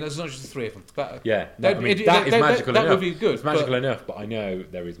 well, there's not just the 3 of them. But, that is magical enough. That would be good. It's magical enough, but I know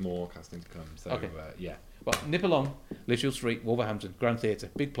there is more casting to come. So, Well, nip along, Lichfield Street, Wolverhampton, Grand Theatre.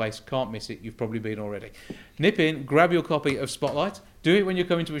 Big place, can't miss it. You've probably been already. Nip in, grab your copy of Spotlight. Do it when you're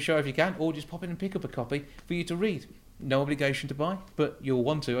coming to a show if you can, or just pop in and pick up a copy for you to read. No obligation to buy, but you'll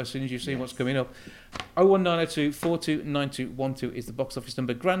want to as soon as you've seen what's coming up. 01902 429212 is the box office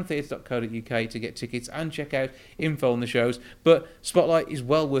number. grandtheatre.co.uk to get tickets and check out info on the shows. But Spotlight is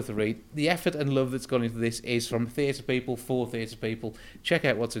well worth a read. The effort and love that's gone into this is from theatre people for theatre people. Check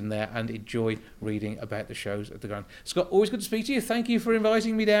out what's in there and enjoy reading about the shows at the Grand. Scott, always good to speak to you. Thank you for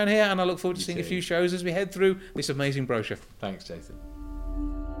inviting me down here, and I look forward to seeing a few shows as we head through this amazing brochure. Thanks, Jason.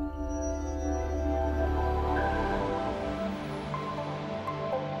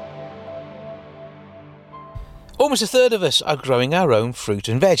 Almost a third of us are growing our own fruit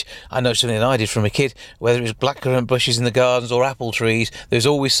and veg. I know something I did from a kid, whether it was blackcurrant bushes in the gardens or apple trees, there's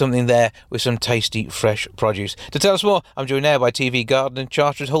always something there with some tasty, fresh produce. To tell us more, I'm joined now by TV garden and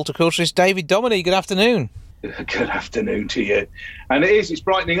chartered horticulturist David Domony. Good afternoon. Good afternoon to you. And it's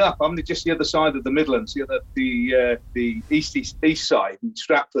brightening up. I'm just the other side of the Midlands, the east side in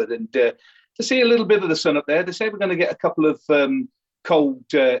Stratford, and to see a little bit of the sun up there. They say we're going to get a couple of cold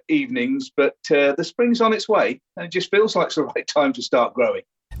evenings, but the spring's on its way, and it just feels like it's the right time to start growing.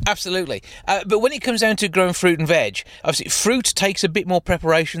 Absolutely. But when it comes down to growing fruit and veg, obviously fruit takes a bit more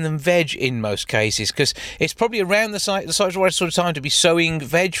preparation than veg in most cases, because it's probably around the right sort of time to be sowing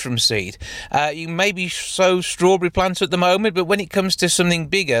veg from seed. You maybe sow strawberry plants at the moment, but when it comes to something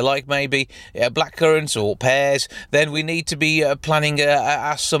bigger, like maybe blackcurrants or pears, then we need to be planning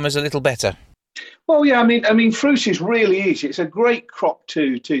our summers a little better. Well, yeah, I mean, fruit is really easy. It's a great crop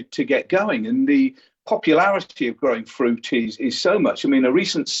to get going, and the popularity of growing fruit is so much. I mean, a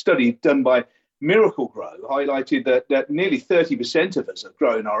recent study done by Miracle Grow highlighted that nearly 30% of us are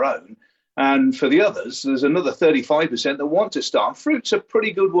growing our own, and for the others, there's another 35% that want to start. Fruit's a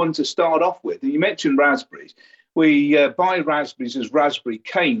pretty good one to start off with. And you mentioned raspberries. We buy raspberries as raspberry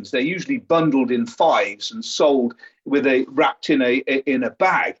canes. They're usually bundled in 5s and sold wrapped in a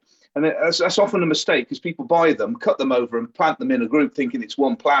bag. And that's often a mistake, because people buy them, cut them over and plant them in a group thinking it's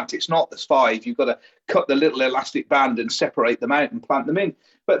one plant. It's not, there's 5. You've got to cut the little elastic band and separate them out and plant them in.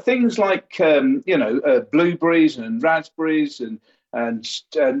 But things like, blueberries and raspberries and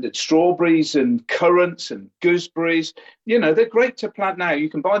strawberries and currants and gooseberries, they're great to plant now. You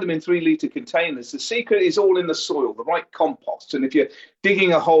can buy them in 3-litre containers. The secret is all in the soil, the right compost. And if you're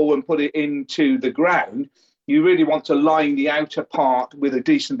digging a hole and put it into the ground, you really want to line the outer part with a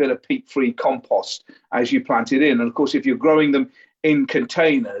decent bit of peat-free compost as you plant it in. And of course, if you're growing them in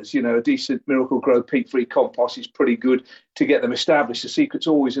containers, a decent Miracle-Gro peat-free compost is pretty good to get them established. The secret's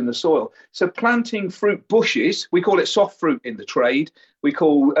always in the soil. So planting fruit bushes, we call it soft fruit in the trade. We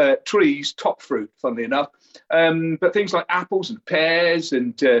call trees top fruit, funnily enough. But things like apples and pears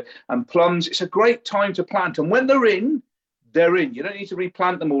and plums, it's a great time to plant. And when they're in, they're in. You don't need to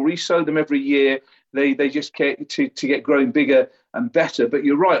replant them or resow them every year. They just get to get growing bigger and better. But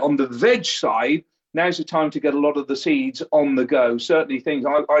you're right, on the veg side, now's the time to get a lot of the seeds on the go. Certainly things,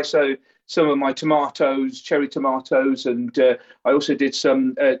 I sow some of my tomatoes, cherry tomatoes, and I also did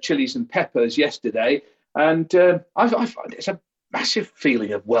some chilies and peppers yesterday. And I find it's a massive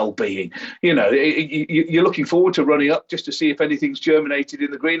feeling of well-being. You're looking forward to running up just to see if anything's germinated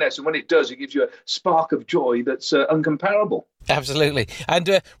in the greenhouse. And when it does, it gives you a spark of joy that's uncomparable. Absolutely.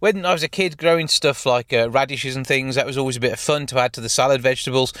 And when I was a kid growing stuff like radishes and things, that was always a bit of fun to add to the salad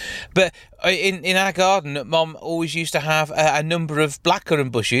vegetables. But in our garden, Mum always used to have a number of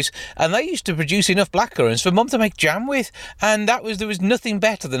blackcurrant bushes, and they used to produce enough blackcurrants for Mum to make jam with. And there was nothing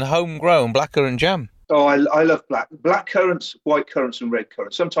better than homegrown blackcurrant jam. Oh, I love black currants, white currants and red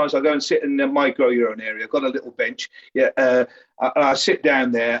currants. Sometimes I go and sit in my grow your own area. I've got a little bench. I sit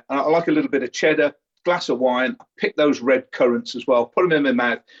down there. And I like a little bit of cheddar, glass of wine. I pick those red currants as well, put them in my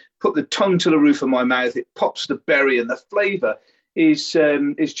mouth, put the tongue to the roof of my mouth. It pops the berry, and the flavour is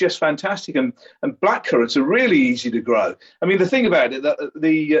just fantastic. And black currants are really easy to grow. I mean, the thing about it,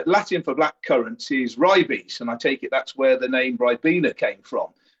 the Latin for black currants is ribes, and I take it that's where the name ribena came from.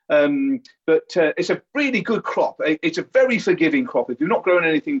 But it's a really good crop. It's a very forgiving crop. If you've not grown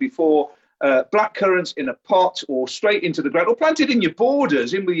anything before, black currants in a pot or straight into the ground, or planted in your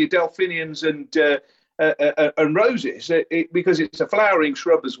borders, in with your delphiniums and roses, because it's a flowering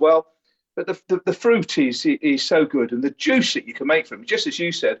shrub as well. But the fruit is so good, and the juice that you can make from them, just as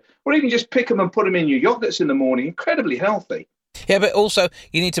you said, or even just pick them and put them in your yogurts in the morning, incredibly healthy. Yeah, but also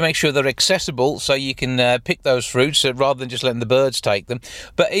you need to make sure they're accessible so you can pick those fruits rather than just letting the birds take them.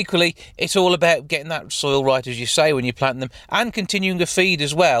 But equally, it's all about getting that soil right, as you say, when you plant them, and continuing to feed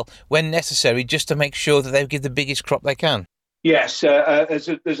as well when necessary, just to make sure that they give the biggest crop they can. Yes, that's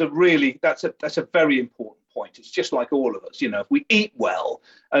a very important point. It's just like all of us, if we eat well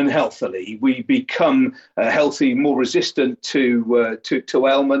and healthily, we become healthy, more resistant to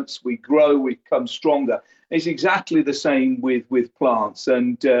ailments. We grow, we become stronger. It's exactly the same with plants,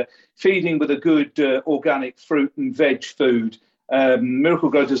 and feeding with a good organic fruit and veg food.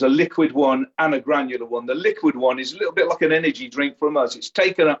 Miracle-Gro does a liquid one and a granular one. The liquid one is a little bit like an energy drink from us. It's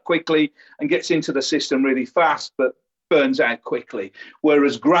taken up quickly and gets into the system really fast, but burns out quickly.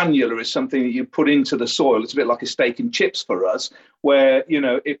 Whereas granular is something that you put into the soil. It's a bit like a steak and chips for us, where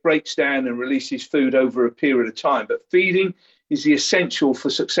it breaks down and releases food over a period of time. But feeding is the essential for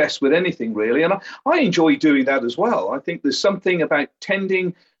success with anything, really. And I enjoy doing that as well. I think there's something about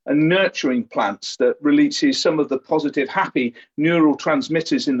tending and nurturing plants that releases some of the positive, happy neural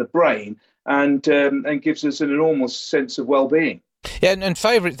transmitters in the brain and gives us an enormous sense of well-being. Yeah, and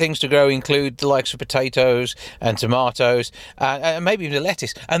favourite things to grow include the likes of potatoes and tomatoes and maybe even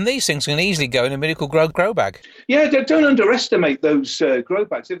lettuce. And these things can easily go in a Miracle-Gro grow bag. Yeah, don't underestimate those grow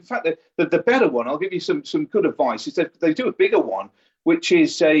bags. In fact, the better one, I'll give you some good advice, is that they do a bigger one, which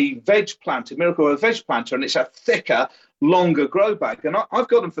is a veg planter, Miracle-Gro veg planter, and it's a thicker, longer grow bag. And I've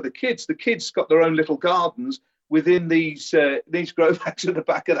got them for the kids. The kids got their own little gardens within these grow bags at the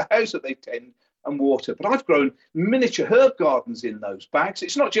back of the house that they tend and water. But I've grown miniature herb gardens in those bags.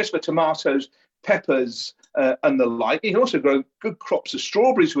 It's not just for tomatoes, peppers, and the like. You can also grow good crops of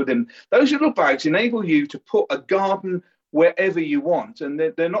strawberries within. Those little bags enable you to put a garden wherever you want, and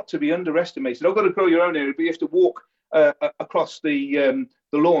they're not to be underestimated. I've got to grow your own area, but you have to walk across the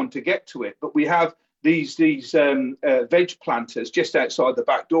lawn to get to it. But we have these veg planters just outside the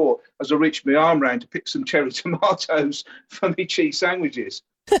back door as I reach my arm round to pick some cherry tomatoes for my cheese sandwiches.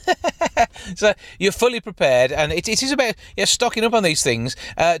 So you're fully prepared, and it is about stocking up on these things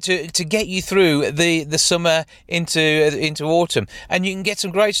to get you through the summer into autumn, and you can get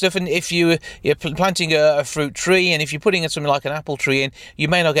some great stuff. And if you're planting a fruit tree, and if you're putting something like an apple tree in, you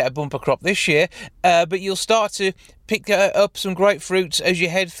may not get a bumper crop this year, but you'll start to pick up some great fruits as you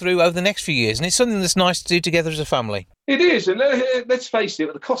head through over the next few years, and it's something that's nice to do together as a family. It is, and let's face it,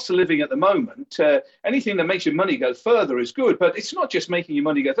 with the cost of living at the moment, anything that makes your money go further is good, but it's not just making your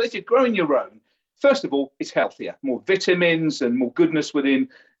money go further. If you're growing your own, first of all, it's healthier, more vitamins and more goodness within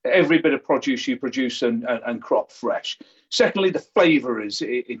every bit of produce you produce and crop fresh. Secondly, the flavour is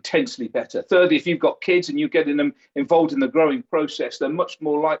intensely better. Thirdly, if you've got kids and you're getting them involved in the growing process, they're much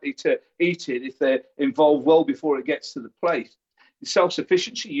more likely to eat it if they're involved well before it gets to the plate.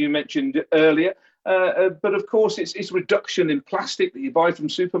 Self-sufficiency, you mentioned earlier, but of course it's reduction in plastic that you buy from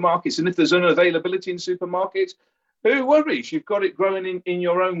supermarkets, and if there's unavailability in supermarkets, who worries? You've got it growing in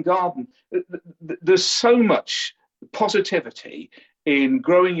your own garden. There's so much positivity in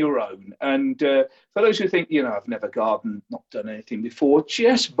growing your own. And for those who think, I've never gardened, not done anything before,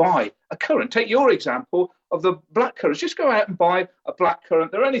 just buy a currant. Take your example of the black currants. Just go out and buy a black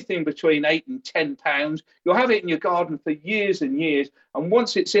currant. They're anything between £8 and £10. You'll have it in your garden for years and years. And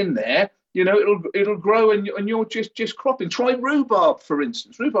once it's in there, it'll grow and you're just cropping. Try rhubarb, for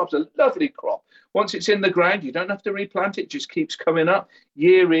instance. Rhubarb's a lovely crop. Once it's in the ground, you don't have to replant it. It just keeps coming up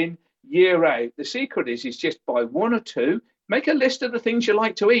year in, year out. The secret is just buy one or two. Make a list of the things you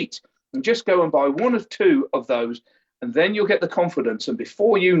like to eat and just go and buy one or two of those, and then you'll get the confidence. And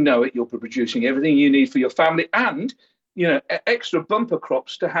before you know it, you'll be producing everything you need for your family and, extra bumper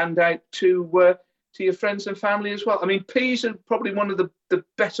crops to hand out to your friends and family as well. I mean, peas are probably one of the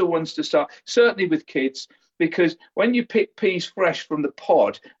better ones to start, certainly with kids, because when you pick peas fresh from the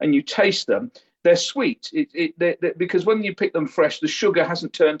pod and you taste them, they're sweet. Because when you pick them fresh, the sugar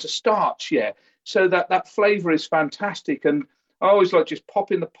hasn't turned to starch yet. So that flavour is fantastic. And I always like just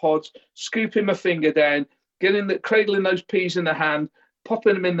popping the pods, scooping my finger down, cradling those peas in the hand,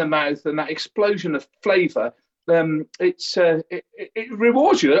 popping them in the mouth, and that explosion of flavour, it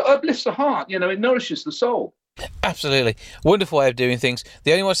rewards you. It uplifts the heart. It nourishes the soul. Absolutely. Wonderful way of doing things.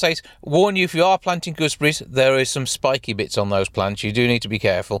 The only one I say is, warn you, if you are planting gooseberries, there is some spiky bits on those plants. You do need to be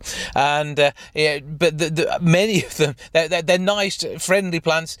careful. And but many of them, they're nice, friendly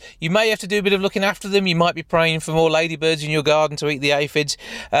plants. You may have to do a bit of looking after them. You might be praying for more ladybirds in your garden to eat the aphids.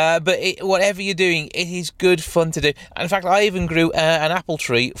 But whatever you're doing, it is good fun to do. And in fact, I even grew an apple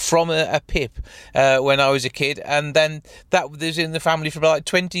tree from a pip when I was a kid. And then that was in the family for about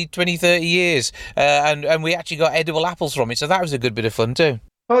 20, 30 years. And we actually got edible apples from it, so that was a good bit of fun too.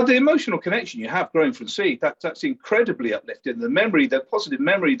 Oh, the emotional connection you have growing from seed, that's incredibly uplifting. The positive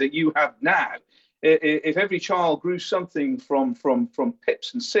memory that you have now, if every child grew something from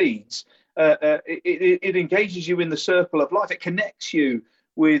pips and seeds, it engages you in the circle of life. It connects you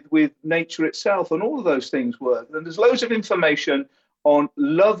with nature itself, and all of those things work. And there's loads of information on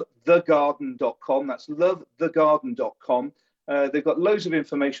lovethegarden.com. That's lovethegarden.com. They've got loads of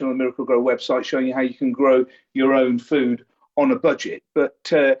information on the Miracle Grow website showing you how you can grow your own food on a budget.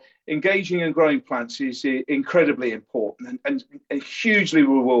 But engaging and growing plants is incredibly important and hugely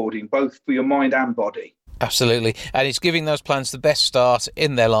rewarding, both for your mind and body. Absolutely. And it's giving those plants the best start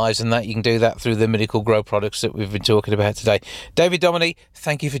in their lives, and that you can do that through the Miracle Grow products that we've been talking about today. David Domony,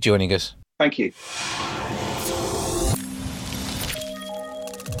 thank you for joining us. Thank you.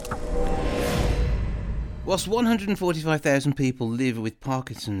 Whilst 145,000 people live with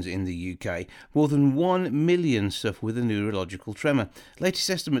Parkinson's in the UK, more than 1 million suffer with a neurological tremor. Latest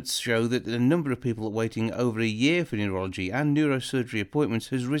estimates show that the number of people waiting over a year for neurology and neurosurgery appointments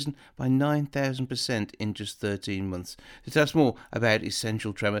has risen by 9,000% in just 13 months. To tell us more about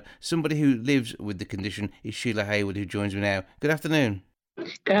Essential Tremor, somebody who lives with the condition is Sheila Hayward, who joins me now. Good afternoon.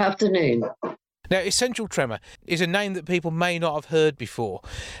 Good afternoon. Now, Essential Tremor is a name that people may not have heard before.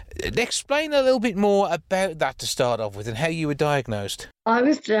 Explain a little bit more about that to start off with and how you were diagnosed. I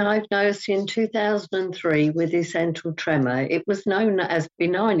was diagnosed in 2003 with essential tremor. It was known as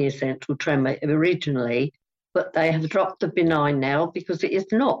benign essential tremor originally, but they have dropped the benign now because it is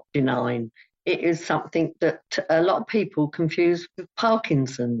not benign. It is something that a lot of people confuse with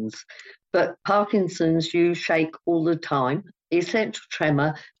Parkinson's. But Parkinson's, you shake all the time. Essential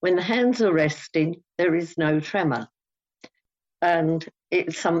tremor, when the hands are resting, there is no tremor. And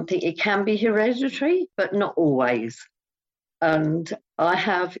it's something, it can be hereditary, but not always. And I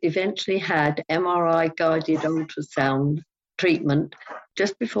have eventually had MRI guided ultrasound treatment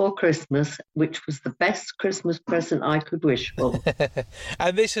just before Christmas, which was the best Christmas present I could wish for.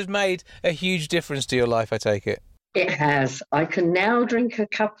 And this has made a huge difference to your life, I take it. It has. I can now drink a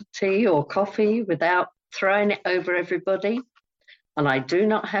cup of tea or coffee without throwing it over everybody. And I do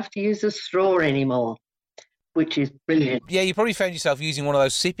not have to use a straw anymore. which is brilliant. Yeah, you probably found yourself using one of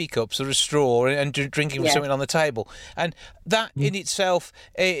those sippy cups or a straw and drinking from something on the table. And that in itself,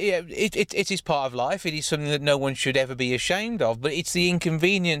 it is part of life. It is something that no one should ever be ashamed of. But it's the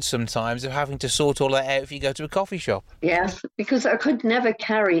inconvenience sometimes of having to sort all that out if you go to a coffee shop. Yes, because I could never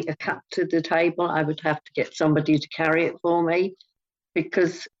carry a cup to the table. I would have to get somebody to carry it for me,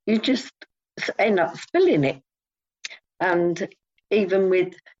 because you just end up spilling it. And even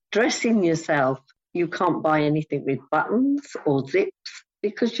with dressing yourself, you can't buy anything with buttons or zips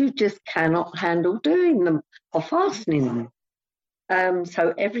because you just cannot handle doing them or fastening them.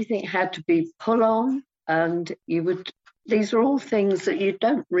 So everything had to be pull on, and these are all things that you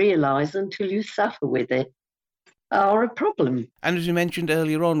don't realise until you suffer with it, are a problem. And as we mentioned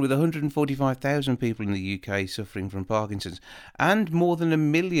earlier on, with 145,000 people in the UK suffering from Parkinson's and more than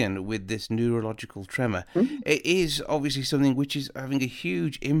 1 million with this neurological tremor, it is obviously something which is having a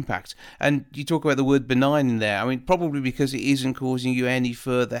huge impact. And you talk about the word benign in there. I mean, probably because it isn't causing you any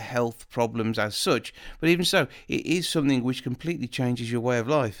further health problems as such, but even so, it is something which completely changes your way of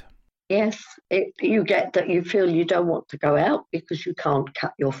life. Yes, you get that you feel you don't want to go out because you can't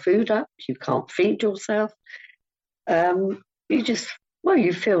cut your food up, you can't feed yourself.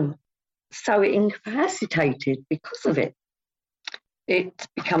 You feel so incapacitated because of it. It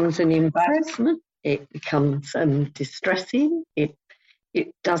becomes an embarrassment. It becomes distressing. It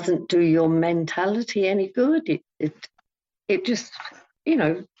doesn't do your mentality any good. It just,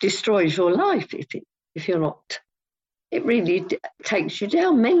 destroys your life if you're not. It really takes you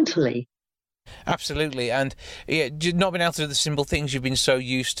down mentally. Absolutely, and not being able to do the simple things you've been so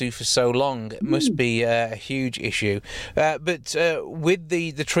used to for so long must be a huge issue. But with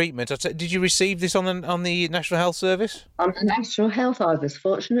the treatment, did you receive this on the National Health Service? On the National Health, I was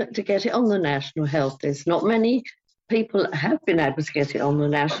fortunate to get it on the National Health. There's not many people that have been able to get it on the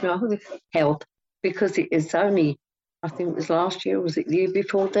National Health because it is only, I think it was last year, was it the year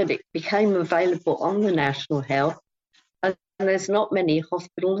before, that it became available on the National Health. And there's not many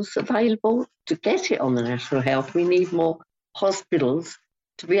hospitals available to get it on the National Health. We need more hospitals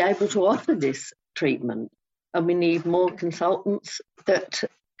to be able to offer this treatment. And we need more consultants that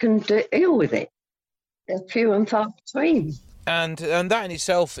can deal with it. They're few and far between. And that in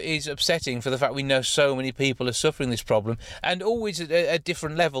itself is upsetting for the fact we know so many people are suffering this problem, and always at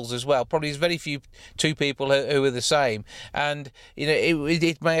different levels as well. Probably there's very few two people who are the same, and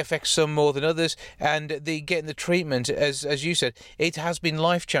it may affect some more than others. And getting the treatment, as you said, it has been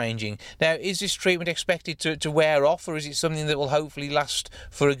life changing. Now, is this treatment expected to wear off, or is it something that will hopefully last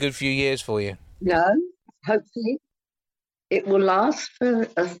for a good few years for you? No, hopefully it will last for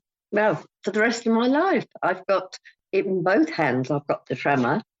the rest of my life. I've got in both hands, I've got the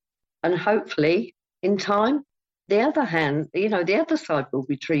tremor, and hopefully in time, the other hand, the other side will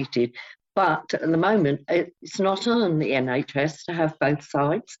be treated. But at the moment, it's not on the NHS to have both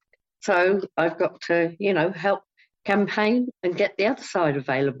sides. So I've got to, help campaign and get the other side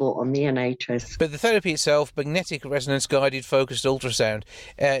available on the NHS. But the therapy itself, magnetic resonance guided focused ultrasound,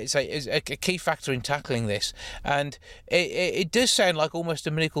 is a key factor in tackling this. And it does sound like almost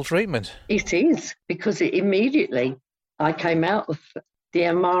a miracle treatment. It is, because immediately I came out of the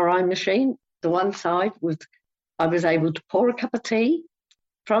MRI machine. The one side I was able to pour a cup of tea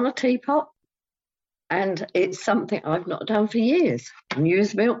from a teapot, and it's something I've not done for years. And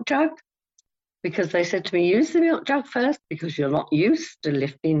use milk jug, because they said to me, use the milk jug first because you're not used to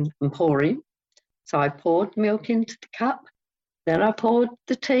lifting and pouring. So I poured milk into the cup, then I poured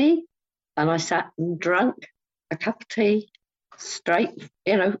the tea, and I sat and drank a cup of tea straight,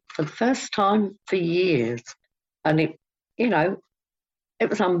 for the first time for years. And it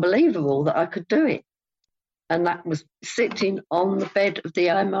was unbelievable that I could do it. And that was sitting on the bed of the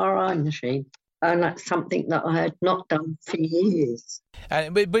MRI machine. And that's something that I had not done for years.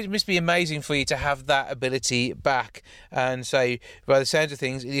 But it must be amazing for you to have that ability back and say, by the sound of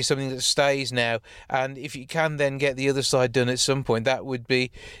things, it is something that stays now. And if you can then get the other side done at some point, that would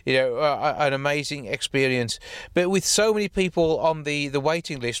be, an amazing experience. But with so many people on the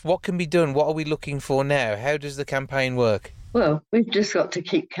waiting list, what can be done? What are we looking for now? How does the campaign work? Well, we've just got to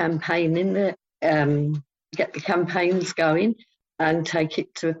keep campaigning, get the campaigns going, and take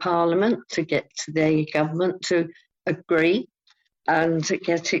it to Parliament to get to the government to agree and to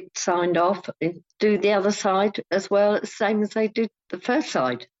get it signed off. Do the other side as well, the same as they did the first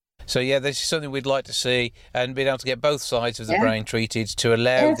side. So, this is something we'd like to see, and being able to get both sides of the brain treated to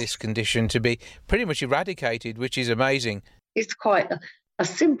allow this condition to be pretty much eradicated, which is amazing. It's quite a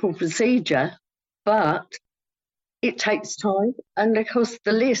simple procedure, but it takes time, and of course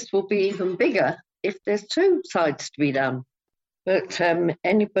the list will be even bigger if there's two sides to be done. But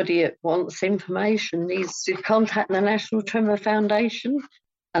anybody that wants information needs to contact the National Tremor Foundation,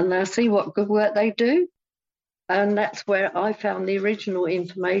 and they'll see what good work they do. And that's where I found the original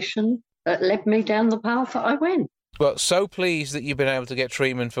information that led me down the path that I went. Well, so pleased that you've been able to get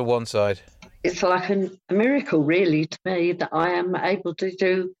treatment for one side. It's like a miracle, really, to me, that I am able to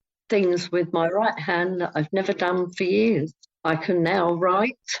do things with my right hand that I've never done for years. I can now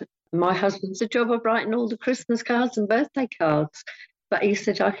write. My husband's a job of writing all the Christmas cards and birthday cards. But he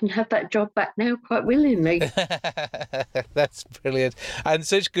said I can have that job back now quite willingly. That's brilliant. And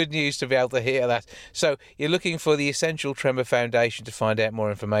such good news to be able to hear that. So you're looking for the Essential Tremor Foundation to find out more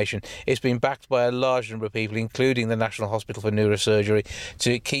information. It's been backed by a large number of people, including the National Hospital for Neurosurgery,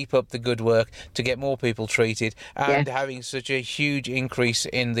 to keep up the good work, to get more people treated, and having such a huge increase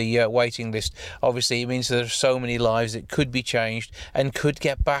in the waiting list. Obviously, it means there are so many lives that could be changed and could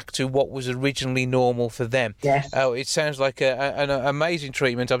get back to what was originally normal for them. Yes. Oh, it sounds like an amazing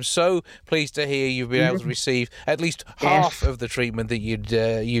treatment. I'm so pleased to hear you've been able to receive at least half of the treatment that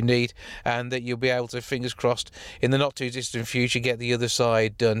you need, and that you'll be able to, fingers crossed, in the not too distant future, get the other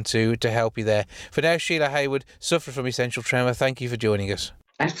side done to help you there. For now, Sheila Hayward, sufferer from essential tremor, thank you for joining us.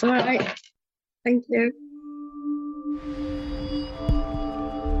 That's all right. Thank you.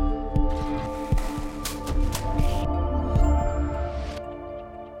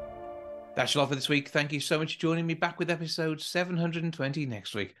 That's all for this week. Thank you so much for joining me. Back with episode 720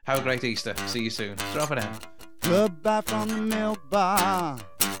 next week. Have a great Easter. See you soon. Ta for now. Goodbye from the milk bar.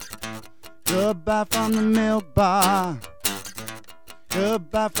 Goodbye from the milk bar.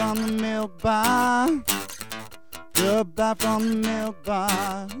 Goodbye from the milk bar. Goodbye from the milk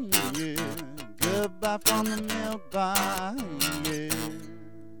bar. Yeah. Goodbye from the milk bar. Yeah.